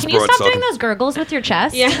dying, I was like, Just can you broad stop doing talking. those gurgles with your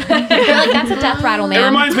chest? Yeah. They're like, that's a death rattle, man. It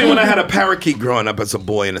reminds me when I had a parakeet growing up as a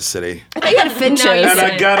boy in the city. I think you had finches. No, you And I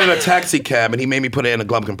didn't. got in a taxi cab and he made me put it in a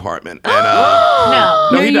glove compartment. And No.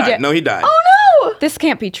 no, he you died. did- No, he died. Oh This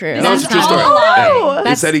can't be true. No, it's a true That's story. all a Yeah. no!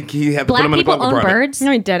 He said he had to put Black him in a people glove own compartment. birds.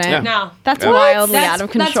 No, he didn't. Yeah. No. That's Yeah. wildly That's- out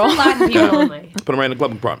of control. That's for Latin people only. Put him right in the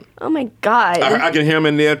glove compartment. Oh my God. I can hear him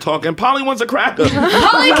in there talking. Polly wants a cracker.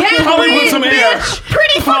 Polly can't Polly breathe, wants some air.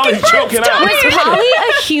 Pretty Polly fucking choking out. Was Polly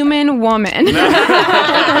a human woman?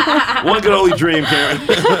 One could only dream, Karen.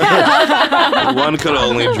 One could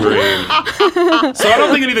only dream. So I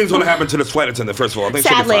don't think anything's going to happen to this flight attendant, first of all. I think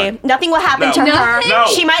she'll be Sadly, fine. nothing will happen No. to her. Nothing? No.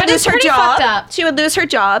 She might But lose it's her pretty job. fucked up. She would lose her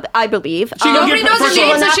job, I believe. She gonna Nobody get- knows her first of name,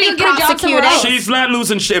 all, will so not she be can get a job somewhere prosecuted. else. She's not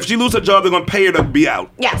losing shit. If she loses her job, they're going to pay her to be out.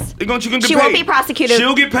 Yes. She gonna get She paid. won't be prosecuted.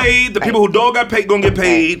 She'll get paid. The people who don't got paid gonna get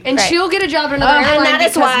paid. And Right. she'll get a job at another And airline that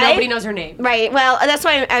is because why- nobody knows her name. Right. Well, that's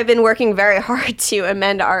why I've been working very hard to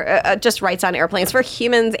amend our just rights on airplanes for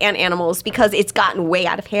humans and animals because it's gotten way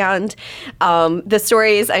out of hand. The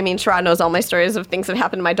stories, I mean, Sherrod knows all my stories of things that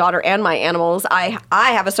happened to my daughter and my animals. I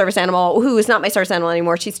have a service animal who is not my service animal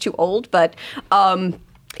anymore. She's too old, but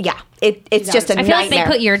yeah, it's just a I feel like nightmare.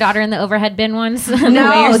 they put your daughter in the overhead bin once.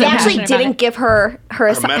 No, they actually didn't give her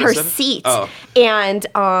her medicine? seat, Oh. and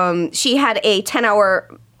she had a 10-hour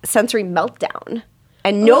sensory meltdown.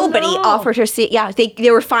 And nobody offered her seat. Yeah, they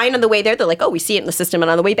were fine on the way there. They're like, oh, we see it in the system. And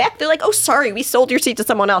on the way back, they're like, oh, sorry, we sold your seat to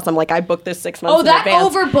someone else. I'm like, I booked this 6 months Oh, in that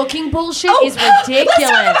advance. overbooking bullshit Oh, is ridiculous. Let's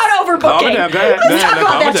talk about overbooking. Calm it down, go ahead, go Let's ahead, talk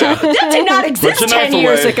about calm it that. down. That did not exist your knife 10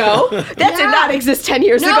 years away. ago. That did not exist 10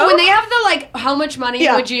 years ago. No, when they have the like, how much money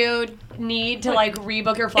Yeah. would you need to like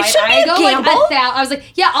rebook your flight? shouldn't be I a go gamble. like I was like,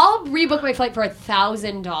 yeah, I'll rebook my flight for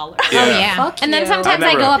 $1,000. Oh yeah, Fuck and then you. sometimes I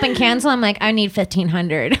I never- go up and cancel. I'm like, I need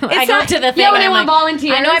 1,500. I go not- up to the thing. Yeah, when and they I'm want like,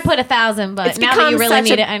 volunteers. I know I put 1,000, but it's now that become you really such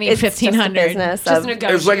need a, it, I need it's just a 1,500. business Just of-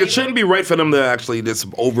 negotiate. It's like it shouldn't be right for them to actually just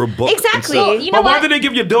overbook. Exactly. and stuff. Well, you know but why what? did they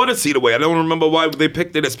give your daughter seat away? I don't remember why they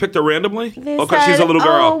picked it. It's picked her randomly. They Or because she's a said, little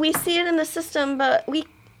girl. Oh, we see it in the system, but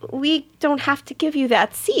we don't have to give you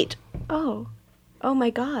that seat. Oh. Oh my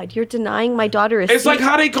God, you're denying my daughter a It's seat. like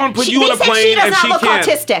how they can't put They you on a said plane she does and not she look can't.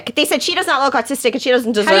 autistic. They said she does not look autistic and she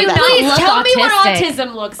doesn't deserve How do you that. not Please look tell me what autistic?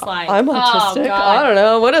 autism looks like. I'm Oh, autistic. God. I don't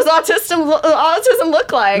know. What does autism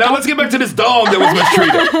look like? Now let's get back to this dog that was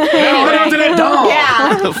mistreated. Now what happened to that dog?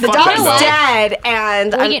 Yeah, the Fuck that dog's dog. dead,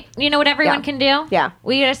 and Well, you know what everyone Yeah. can do? Yeah.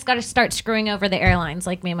 We just got to start screwing over the airlines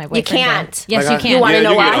like me and my boyfriend. can't. did. Yes, Like you I- can. You wanna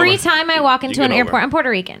know why? Every time I walk into You an get over airport, it. I'm Puerto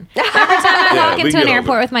Rican. Every time I Yeah, walk we into get an over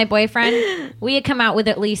airport it. with my boyfriend, we had come out with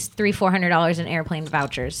at least $300-400 in airplane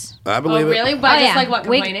vouchers. I Oh, believe really? it. But just yeah. like what,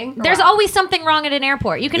 We- complaining? Or there's what? always something wrong at an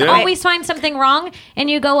airport. You can Yeah. always find something wrong, and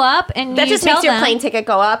you go up and that you just tell makes your them. plane ticket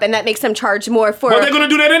go up, and that makes them charge more for Well, they're gonna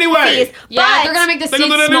do that anyway. fees. Yeah, but they're gonna make the They're seats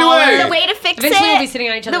gonna do that smaller. anyway. the way to fix Eventually it. we'll be sitting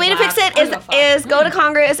on each the other's way to fix laps. it I don't give a is go to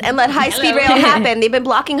Congress and let high speed rail happen. They've been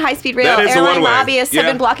blocking high speed rail. That is the Airline one way. lobbyists have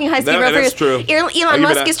Yeah. been blocking high speed That- rail for that's years. true. I'll give Elon you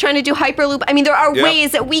Musk that. is trying to do hyperloop. I mean, there are Yep.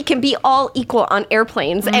 ways that we can be all equal on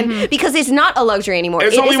airplanes, and because it's not a luxury anymore.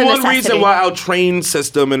 There's It only is a one necessity. reason why our train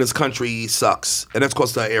system in this country sucks, and that's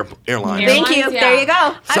because the airlines. Thank you. Airlines, There yeah. you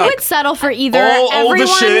go. I would settle for either All the everyone.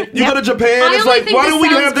 shit. You go to Japan, I it's only like, think why this don't we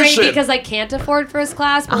sounds have this great shit? because I can't afford first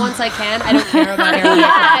class, but once I can, I don't care about airlines.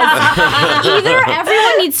 Yes. Either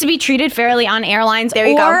everyone needs to be treated fairly on airlines, There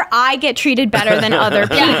you or go. I get treated better than other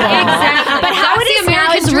people. exactly. But how That's it the is now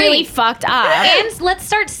American is really dream. fucked up. And let's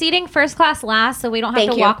start seating first class last, so we don't have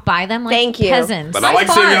Thank to you. walk by them like Thank you. peasants. But I like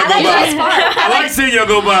seeing y'all go I by. like that. I like seeing y'all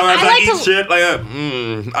go by as I like eat to- shit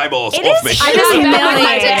like eyeballs It off is- me. I I just just humiliating.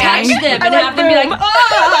 like to touch them and like have them be like,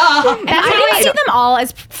 oh! I see them all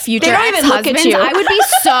as future They don't even look at ex-husbands. you. I would be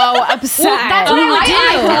so upset. that's what I would do.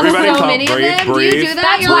 I have Everybody so come, many of breathe, them. Do breathe. you do that?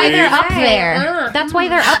 That's You're why like, they're up hey, there. That's why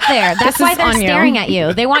they're up there. That's why is they're on you. staring at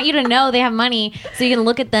you. They want you to know they have money, so you can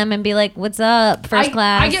look at them and be like, "What's up, first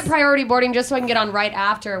class?" I get priority boarding just so I can get on right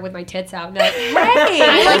after with my tits out. And be like,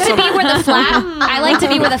 I like to be where the flap. I like to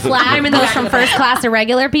be where the flap I'm in the goes back from of the first class to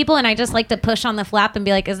regular people, and I just like to push on the flap and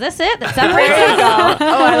be like, "Is this it? That separates There you us?" go.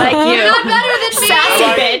 Oh, I like you. You're not better than me.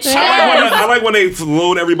 Sassy bitch. I like when they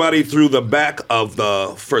load everybody through the back of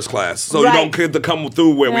the first class, so Right. you don't get to come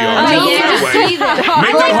through where we are. Oh, Just yeah. that way. See that.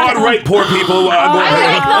 Make that hard right, poor people. I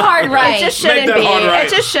like the hard It right. just Make shouldn't that be. hard right. It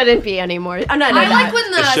just shouldn't be anymore. Oh, no, I like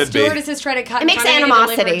when the It should be. stewardesses try to cut. It makes try to deliver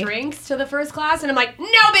animosity. drinks to the first class, and I'm like, no,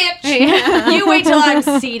 bitch. You wait till I'm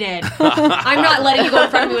seated. I'm not letting you go in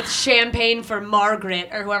front of me with champagne for Margaret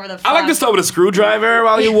or whoever the fuck. I like to start with a screwdriver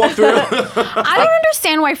while you walk through. I don't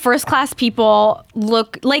understand why first class people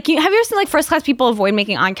look like you. Have you ever seen like first class people avoid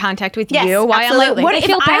making eye contact with Yes, you? Why absolutely. I'm like, what They if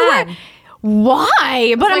feel I bad. were?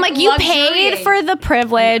 Why? But I'm like like, you luxuriating. paid for the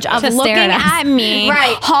privilege of To stare looking at us. at me,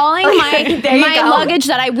 Right. hauling There you my go. luggage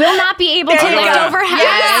that I will not be able to There you lift go. overhead.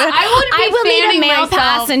 Yes, I wouldn't be will need a fanning male myself.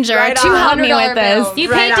 passenger Right to on. help me with $100 this. bills.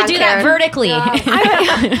 You Right paid to on, do Karen. that vertically.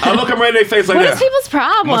 I look them right in their face like What that. is people's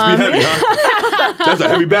problem? Must be heavy, huh? That's a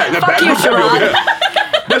heavy bag. That bag looks heavy over there.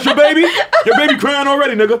 That's your baby? Your baby crying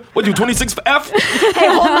already, nigga. What, you 26 for F? Hey,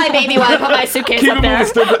 hold my baby while I put my suitcase Keep up it there. moving,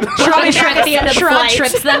 stupid. Shrug at the end of the Shrug flight.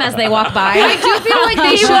 trips them as they walk by. I do feel like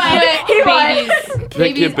they should put babies.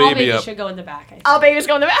 Pick your All baby babies up. should go in the back. I think. All babies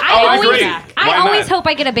go in the back. Oh, I always- agree. I Why always not? hope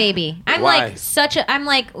I get a baby. I'm Why? like I'm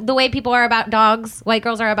like the way people are about dogs, white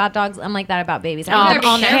girls are about dogs. I'm like that about babies. I Oh, want them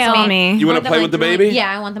all next kill to me. You want want to play them, with the like, baby?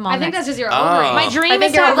 Yeah, I want them all I think next. that's just your Oh. ovary. My I dream think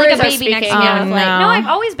is to your have like a ovaries are baby next to speaking. me. Oh, I was like, no. no, I've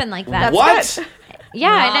always been like that. What?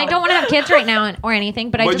 Yeah, and I don't want to have kids right now or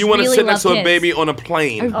anything, but I But just you want to really sit love next to a kids. baby on a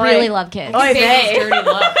plane. I really love kids. Oy Baby's vey. dirty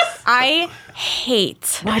looks. I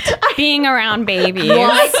hate being around babies. Me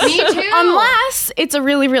too. Unless it's a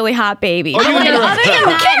really, really hot baby. you Like, gonna- other than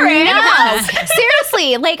that, no.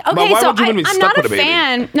 Seriously, like, okay, why so would you wanna be I'm stuck not a with a baby?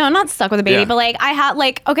 fan. No, I'm not stuck with a baby, Yeah. but like, I had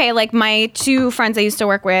like, okay, like my two friends I used to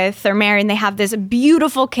work with, they're married and they have this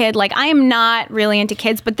beautiful kid. Like, I am not really into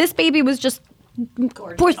kids, but this baby was just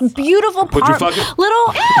beautiful, Would you fuck it?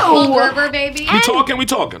 little. Little Gerber baby. We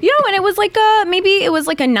talking. You know, and it was like maybe it was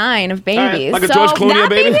like a 9 of babies. Like a so George Clooney that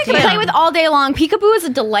baby? baby could play with all day long. Peekaboo is a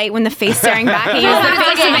delight when the face staring back at you is the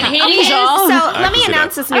face of an angel. So let me see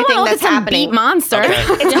announce that. this I new want to thing look at that's some happening. beat monster.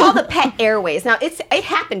 It's called the Pet Airways. Now, it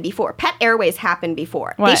happened before. Pet Airways happened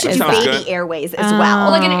before. They What should is do that? Baby Sounds good. Airways as well.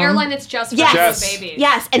 Like an airline that's just for Yes. babies.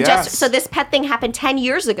 Yes, and Yes. just so this pet thing happened 10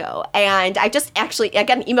 years ago, and I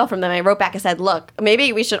got an email from them. I wrote back and said, "Look,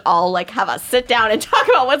 maybe we should all like have a sit down and talk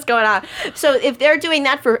about what's going on." So if they're doing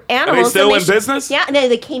that for animals, still then in business? Yeah, no,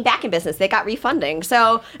 they came back in business. They got refunding.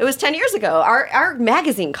 So it was 10 years ago. Our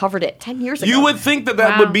magazine covered it 10 years ago. You would think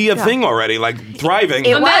that would be a thing already, like thriving.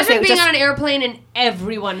 It was. Imagine It being just- on an airplane and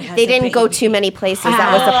everyone has. They a didn't go baby. too many places.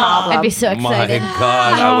 That was the problem. I'd be so My excited.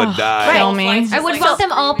 God, I would die. Kill me. I would want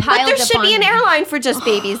them all But piled there should upon be an me. airline for just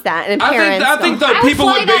babies and parents. I think I that would people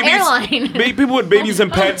fly with that babies, airline. people with babies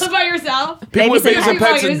and pets, By yourself. people with babies and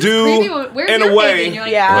Everybody, pets this is do creepy. Where's in your a way. baby? And you're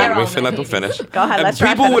like, Yeah. Wait, "They're let all me let them babies." finish. Go ahead, And let's try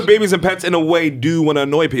people finish. with babies and pets in a way do want to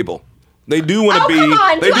annoy people. They do want to Oh, be. come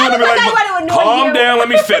on. They do I want to don't be think I like, want to annoy calm you." down, let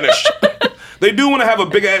me finish. They do want to have a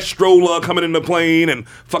big ass stroller coming in the plane and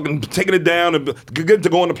fucking taking it down and get to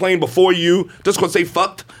go on the plane before you just because they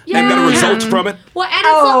fucked and got a result from it. Well, and it's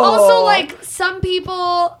Oh. also like some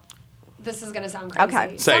people. This is gonna sound crazy.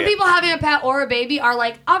 Okay. Say Some it. people having a pet or a baby are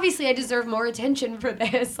like, obviously, I deserve more attention for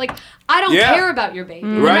this. Like, I don't Yeah. care about your baby.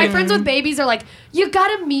 And Right. my friends with babies are like, you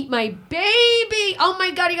gotta meet my baby. Oh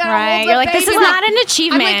my god, you gotta Right. hold the You're like, this baby. is not an I'm like,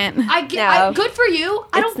 achievement. No. good for you.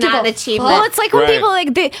 I don't It's give not a an achievement. fuck. Well, it's like when Right.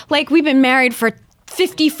 people like we've been married for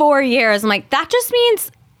 54 years. I'm like, that just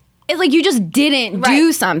means it's like you just didn't do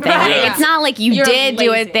Right. something. Right. Like, Yeah. it's not like you You're did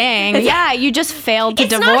do a lazy. thing. Yeah, you just failed to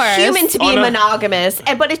It's divorce. not human to be Oh, no. monogamous,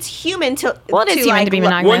 but it's human to. Well, it is human like, to be lo-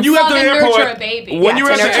 monogamous. When you at Love the and nurture airport, a baby. when Yeah, you're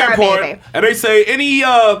to at the nurture a airport, baby. and they say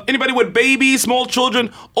anybody with babies, small children,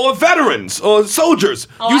 or veterans or soldiers,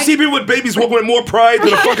 you I- see people with babies walking with more pride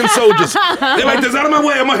than the fucking soldiers. They're like, "That's out of my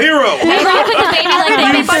way. I'm a hero." They walk with the baby like they've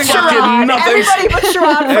You been through fucking nothing. nothing. Everybody but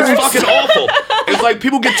Sherrod It's first. fucking awful. It's like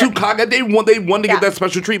people get too cocky. They want to Yeah. get that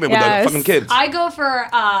special treatment with Yes. the fucking kids. I go for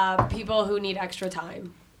people who need extra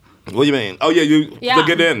time. What do you mean? Oh yeah, you to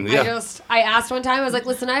get in. Yeah. I asked one time, I was like,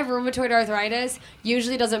 listen, I have rheumatoid arthritis.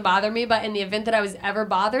 Usually doesn't bother me, but in the event that I was ever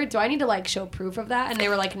bothered, do I need to like show proof of that? And they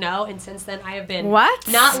were like, no. And since then I have been What?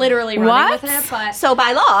 not literally running What? with it, but So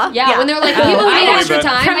by law, yeah, when they're like, people who I need believe extra that.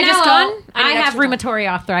 time, From I now just on, go, I need have extra time. rheumatoid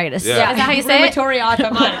arthritis. Yeah. Is that how you say it? Rheumatoid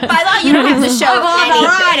arthritis. by law, you don't have to show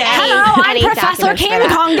any. Hello, I'm any Professor documents for Kim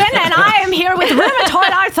that. Congdon, and I am here with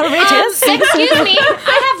rheumatoid arthritis. Excuse me,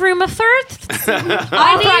 I have rheumatoid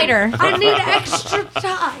arthritis. I need extra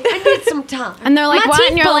time. I need some time. And they're like, My what? teeth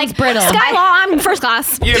And you're bone's like, brittle. Skylaw, I'm first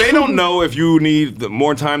class. Yeah, they don't know if you need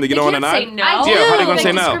more time to get They on or can't not. say no. I do. Yeah, how they gonna Like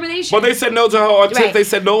say no? discrimination. Well, they said no to her autism. Right. They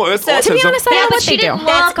said no. It's So, autism. To be honest, I Yeah, know but what she they do. didn't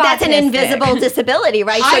look That's an autistic. invisible disability,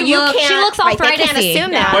 right? So I you look- can't. she looks right, they can't arthritis-y.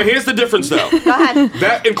 assume But that. here's the difference, though. Go ahead.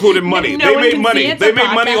 That included money. No They one made can money. see it, They it's a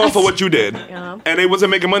made money podcast. off of what you did, and they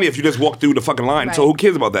wasn't making money if you just walked through the fucking line. So Right. who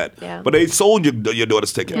cares about that? Yeah. But they sold your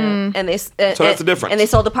daughter's ticket. And they. So that's the difference. And they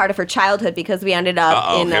sold a part of her childhood because we ended up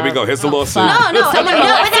Oh, in. here we go. Here's the lawsuit. No, no, Someone no, but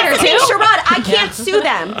molested that's her the thing, too? Sherrod. I can't sue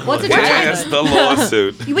them. What's a Here's child? the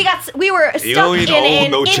lawsuit. We were You stuck ain't in an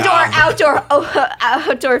old, no indoor child.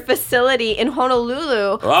 outdoor facility in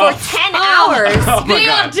Honolulu Oh. for 10 hours. Oh my The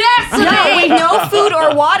god. audacity! No, with no food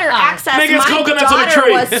or water access. Niggas, My coconuts on the daughter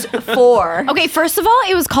tree. was 4. Okay, first of all,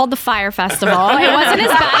 it was called the Fire Festival. It wasn't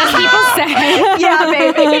as bad as people say. Yeah,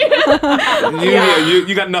 baby.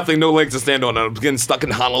 You got nothing, no legs to stand on. I'm getting stuck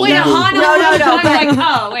in Honolulu. Wait, Honolulu. No, no, I was but- like,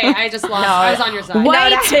 oh, wait, I just lost. I was on your side.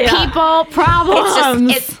 White yeah. people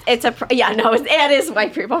problems. It's a it is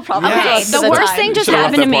white people problem. Okay, most of the worst time. thing just Should've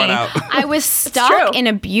left happened to that me. part out. I was true. stuck in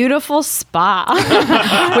a beautiful spa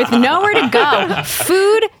with nowhere to go.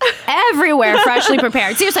 Food everywhere, freshly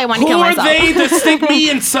prepared. Seriously, I wanted to Who kill are myself. they to stick me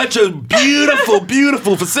in such a beautiful,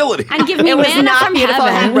 beautiful facility? And give me It was manna not from beautiful.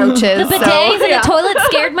 It had heaven. roaches. The bidets in the toilet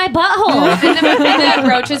scared my butthole. And the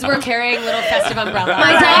roaches were carrying little festive umbrellas.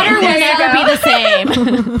 My daughter will never be the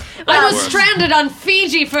same. I was stranded on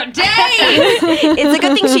Fiji for days. It's a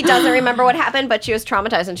good thing she doesn't remember what happened, but she was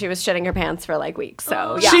traumatized and she was shitting her pants for like weeks.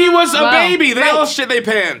 So yeah. She was a Wow. baby. They Right. all shit their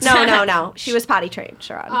pants. No. She was potty trained,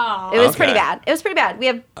 Sherrod. Oh. It was Okay. pretty bad. It was pretty bad. We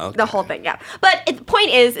have the whole thing, yeah. But the point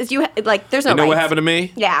is you like there's no You know what rights. happened to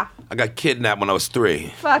me? Yeah. I got kidnapped when I was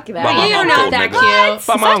 3. Fuck that. By my You're uncle, not that nigga. cute.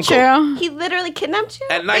 By my uncle. True. He literally kidnapped you?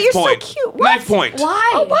 At But knife you're point. so cute. What? Knife point.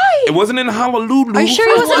 Why? Oh, why? It wasn't in Honolulu. Are you sure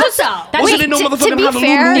he wasn't What just... though? That's Wasn't just, it no to motherfucking be Honolulu?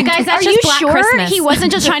 fair, You guys, that's are you just Black sure Christmas. he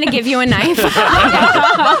wasn't just trying to give you a knife?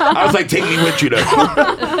 I was like, take me with you, though.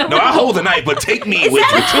 No, I hold the knife, but take me with you.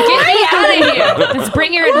 Get me out of here. Let's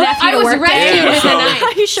bring your nephew I to was work rescued day. with so- a knife.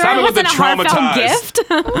 Are you sure Simon it was wasn't a heartfelt traumatized. gift?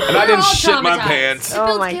 And I didn't all shit my traumatized. pants.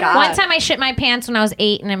 Oh my god. One time I shit my pants when I was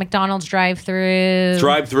 8 in a McDonald's drive-through.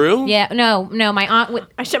 Drive through? Yeah, no, my aunt.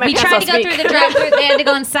 I shit my we pants tried to last go week. through the drive-through. They had to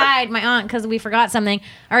go inside. My aunt, because we forgot something.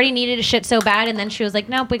 I already needed to shit so bad, and then she was like,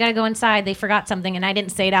 "Nope, we got to go inside." They forgot something, and I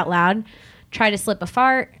didn't say it out loud. Tried to slip a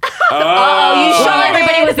fart. you While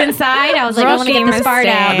everybody was inside, I was like, "I want to get Rookie this fart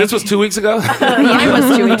out." This was 2 weeks ago? Mine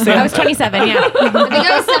was 2 weeks ago. I was 27. Yeah. I think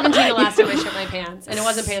I was 17 the last time I shit my pants. And it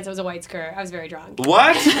wasn't pants, it was a white skirt. I was very drunk.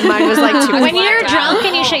 What? Mine was like 2 When blacked you're out. drunk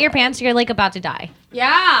and you shit your pants, you're like about to die.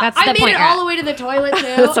 Yeah. That's I the made point, it right? all the way to the toilet, too.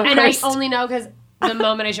 That's the and I worst. only know because the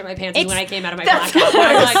moment I shit my pants is when I came out of my blackout.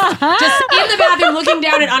 I was like, just in the bathroom looking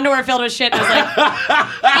down at underwear filled with shit. And I was like,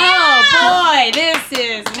 oh boy, this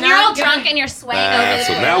is And you're all drunk and you're swaying over the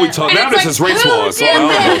So toilet. now we talk. And Now it's this like, is race who wars. So,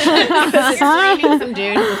 did You're screaming some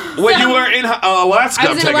dude. when you were in Alaska,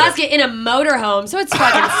 I was in Alaska in a motorhome, so it's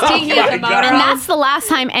fucking stinky at the And motorhome. that's the last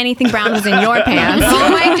time anything brown was in your pants. Oh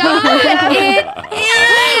my god, it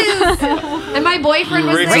is! And my boyfriend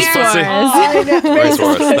was Racist there. pussy. Race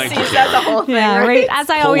wars. Thank you. That's the whole thing. Yeah, right? as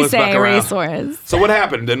I Pull always this back say, around. race wars. So what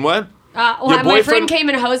happened? Then what? Well, Your my boyfriend- friend came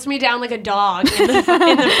and hosed me down like a dog in the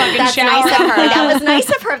fucking That's shower. nice of her. That was nice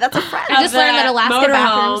of her. That's a friend. I just learned that Alaska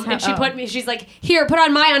bathrooms and she put me. She's like, here, put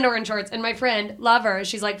on my underwear and shorts. And my friend, love her.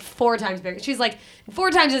 She's like 4 times bigger. She's like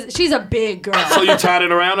 4 times. She's a big girl. So you tied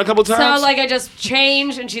it around a couple times? So like I just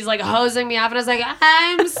changed and she's like hosing me off and I was like,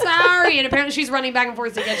 I'm sorry. And apparently she's running back and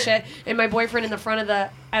forth to get shit. And my boyfriend in the front of the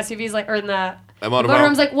SUV's like, or in the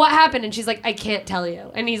motorhome's like, what happened? And she's like, I can't tell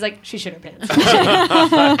you. And he's like, she shit her pants.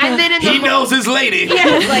 And then in the he knows his lady. Yeah,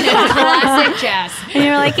 it's like classic Jess. And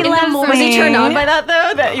you're like, he loves Was he me. turned on by that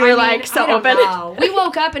though? That you were I mean, like so I don't open? know. We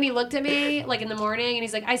woke up and he looked at me like in the morning and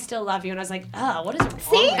he's like, I still love you. And I was like, oh, what is wrong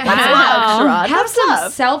with you? That's love, Sherrod. Have That's some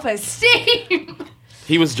love. self-esteem.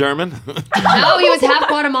 He was German. No, he was half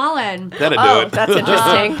Guatemalan. That'd do Oh, it. that's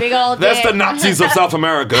interesting. Big old That's dick. the Nazis of South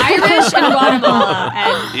America. Irish and Guatemala.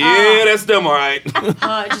 And Yeah, that's them, all right.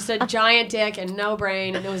 just a giant dick and no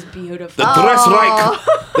brain, and it was beautiful. The Dress Reich.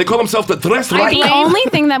 They call themselves the Dress Reich. The only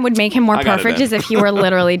thing that would make him more I got it perfect then. is if he were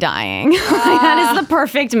literally dying. That is the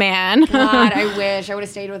perfect man. God, I wish I would have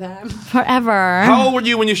stayed with him. Forever. How old were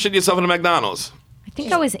you when you shit yourself in a McDonald's? I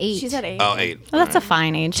think I was 8. She's at 8. Oh, 8. Well, that's a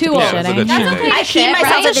fine age. Too to be old. Yeah, that's a shitting. good shit age. I peed myself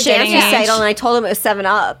right? at the dance Shitting age. recital and I told him it was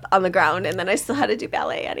 7-Up on the ground and then I still had to do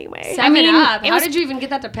ballet anyway. 7-Up. it How was- did you even get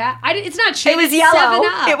that to pass? It's not shit. It was it's yellow.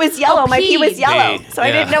 7-Up. It was yellow. Oh, My pee was peed. yellow. Pee. So I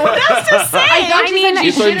Yeah. didn't know what else to say. I thought you said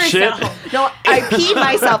You she thought you shit shit? herself. No, I peed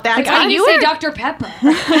myself that I time. thought you say Dr. Pepper.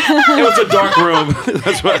 It was a dark room.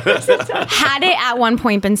 That's what. Had it at one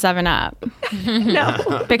point been 7-Up?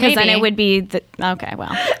 No. Because then Maybe. it would be the. Okay,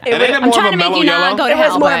 well. It, And ain't it I'm more of trying a to make mellow you not yellow? go to it was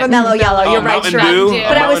hell. more of a but- mellow yellow. You're right, Mountain Sherrod. Dew?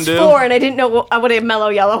 But I was Mountain Dew? 4 and I didn't know what a mellow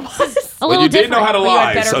yellow was. A Well, little you did different. know how to Well, you had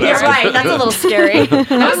lie, better so be that's You're right. That's a little scary. I was Mountain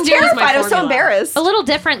Dew was my terrified. I was so formula. embarrassed. A little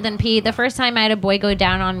different than pee. The first time I had a boy go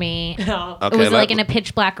down on me, No. it was like in a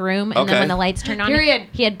pitch black room, and Okay. then when the lights turned on, Period.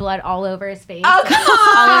 he had blood all over his face. Oh, come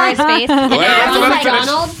on. all over his face. And Let I her was like finish. Let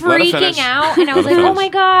her freaking finish. out, and I was Let like, her "Oh my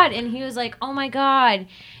finish. god!" And he was like, "Oh my god!"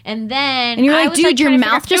 And then And you were I like, was, dude, your trying to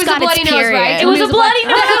mouth figure- just got its bloody nose, period. right? It was It a was bloody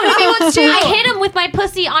like- nose. too. I hit him with my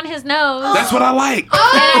pussy on his nose. That's what I like. and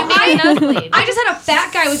I made a nosebleed. I just had a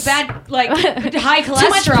fat guy with bad, like, high cholesterol. Too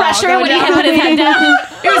much pressure go when he down had put his on me. head down.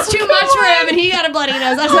 It was too much for him, and he got a bloody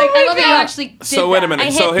nose. I was like, I love that you actually did So wait a that. minute. I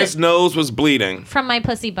So hit his nose was bleeding. From my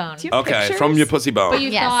pussy bone. Okay, Pictures? from your pussy bone. But you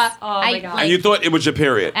Yes. thought, oh my I, god. like- And you thought it was your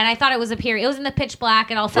period. And I thought it was a period. It was in the pitch black.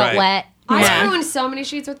 It all felt Right. wet. I ruined so many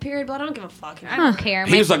sheets with period blood. I don't give a fuck. I don't care.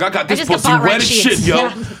 He was like, I got this just pussy bought wet red as sheets. shit, yo.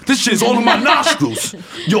 This shit's all in my nostrils.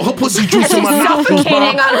 Yo, her pussy juice in my nostrils,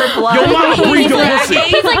 Suffocating ma. on her blood. Yo, ma, breathe your pussy.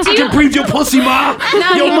 He's like, do I you? can breathe your pussy, ma.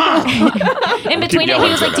 Yo, ma. In between it, yelling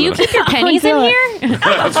he was like, to "Do you them. keep your pennies in here?"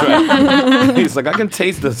 That's right. He's like, I can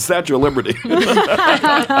taste the Statue of Liberty.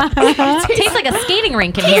 It tastes like a skating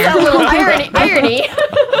rink in here. A little irony.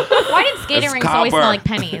 Why did skating It's rinks always copper. smell like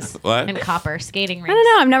pennies? What? And copper skating rinks. I don't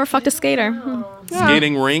know. I've never fucked a skater.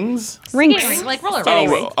 Skating rings? Rinks. Skating rink, like roller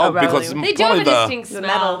Oh, rinks. because They do have probably a distinct The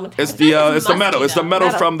smell. metal. it's the metal. It's the metal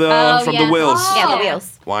from the Oh, yeah. wheels. Yeah, the Oh.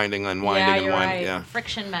 wheels. Winding and winding Yeah, and you're winding. right. Yeah.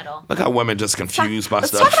 Friction metal. Look how women just confused by Let's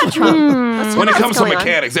stuff. talk about Trump. Let's talk When it about comes to what's going on.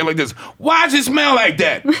 mechanics, they're like this. Why does it smell like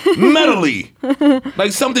that? Metally.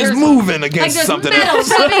 Like something's moving Like against there's something metal else.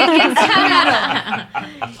 rubbing against metal.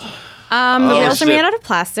 The Oh, wheels are shit. made out of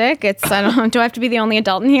plastic. It's I don't. Do I have to be the only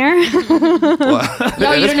adult in here? No,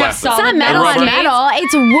 you don't have It's solid not metal rubber. on metal.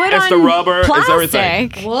 It's wood It's on the rubber, it's plastic.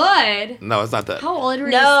 everything. Wood. No, it's not that. How old were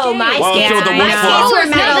you? No, my Well, skates. until the My wood skates floor. were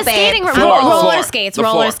metal, the babe. skating Floor, roller floor. skates, The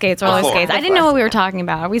roller floor. skates, The roller floor. skates. I didn't know what we were talking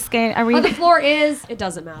about. Are we skating? Are we? What the floor is, it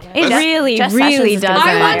doesn't matter. It really, Jeff really Sessions is gonna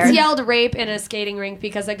doesn't. be I fired. once yelled rape in a skating rink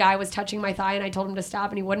because a guy was touching my thigh and I told him to stop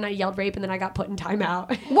and he wouldn't. I yelled rape and then I got put in timeout.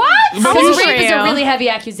 What? How Because old rape were is a you? really heavy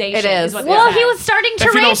accusation. It is. what they Well, said. he was starting to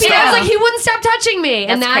If you don't rape stop- you. I was like, he wouldn't stop touching me,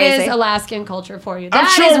 and That's that is crazy. Alaskan culture for you. I'm That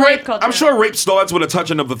sure is rape rape. culture. I'm sure rape starts with a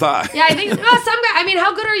touching of the thigh. Yeah, I think some guy. I mean,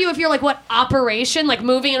 how good are you if you're like what operation, like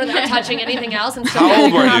moving in without touching anything else? And still How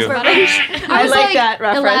old were you? I was like that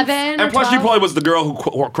reference. 11. And plus, you probably was the girl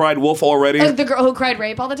who cried wolf already. The girl who cried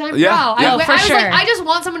rape all the time? Yeah, No, yeah. I, Oh, for I was sure. like, I just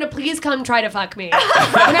want someone to please come try to fuck me. And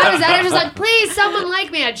I was that. I was like, please, someone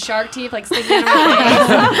like me. I had shark teeth like sticking out of my face.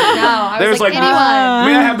 No, I There was was like, like, anyone.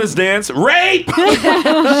 may I have this hands. Rape!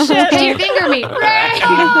 Did you finger me? Oh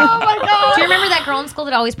my god. Do you remember that girl in school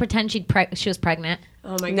that always pretend she was pregnant?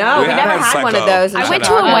 Oh my No, god. we Yeah, never I had had one of psycho. those. in I went to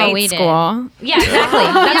Chicago. a white we did. school. Yeah, exactly.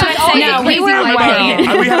 That's what I'm saying. No, we Crazy were white white.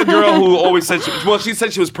 girl. We had a girl who always said, she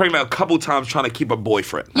said she was pregnant a couple times trying to keep a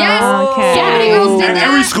boyfriend. Yes. Okay. So many girls did And that.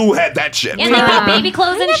 every school had that shit. And they bought baby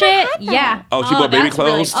clothes and shit. Yeah. Oh, she bought baby that's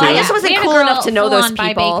really clothes cool. too? I just wasn't We had a cool girl enough to know those full-on buy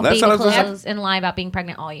people. That baby sounds- clothes and lie about being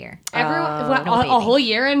pregnant all year. Everyone, no a baby. whole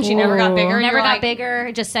year and she never got bigger. Never You're got like,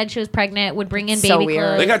 bigger. Just said she was pregnant. Would bring in So baby weird.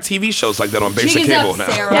 clothes. They got TV shows like that on basic Jiggins cable up now.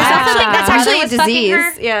 Sarah. That's actually a Was fucking disease.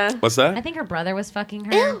 her. Yeah. What's that? I think her brother was fucking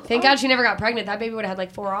her. Thank God she never got pregnant. That baby would have had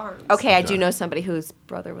like 4 arms. Okay, I do know somebody whose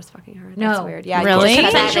brother was fucking her. That's No. weird. Yeah, Really? It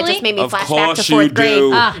Consensually? just made me Of flash back course to you 4th grade.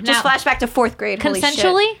 do. Just No. flash back to 4th grade. Holy shit.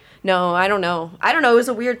 Consensually? No, I don't know. It was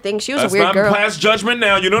a weird thing. She was That's a weird not girl. class judgment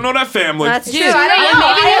now. You don't know that family. That's Dude, true. I don't yeah, know. maybe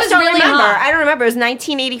I it just was don't really remember. hot. I don't remember. It was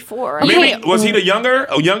 1984. Maybe was he the younger?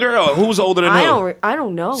 Or who was older than him? I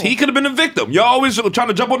don't know. He could have been a victim. Y'all always trying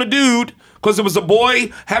to jump on the dude because it was a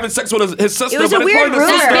boy having sex with his sister. It was a but it's weird probably the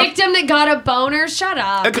rumor. sister. The victim that got a boner, shut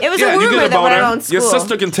up. It was a you rumor get that went boner. around Your school.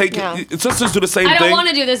 sister can take Yeah. Sisters do the same I thing. don't want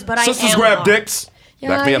to do this, but Sisters I am. grab hot. dicks.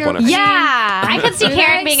 Back me up on it. Yeah. I could see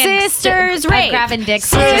Karen being Sisters rape. grabbing dicks.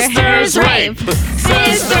 Sisters rape.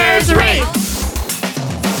 Sisters rape.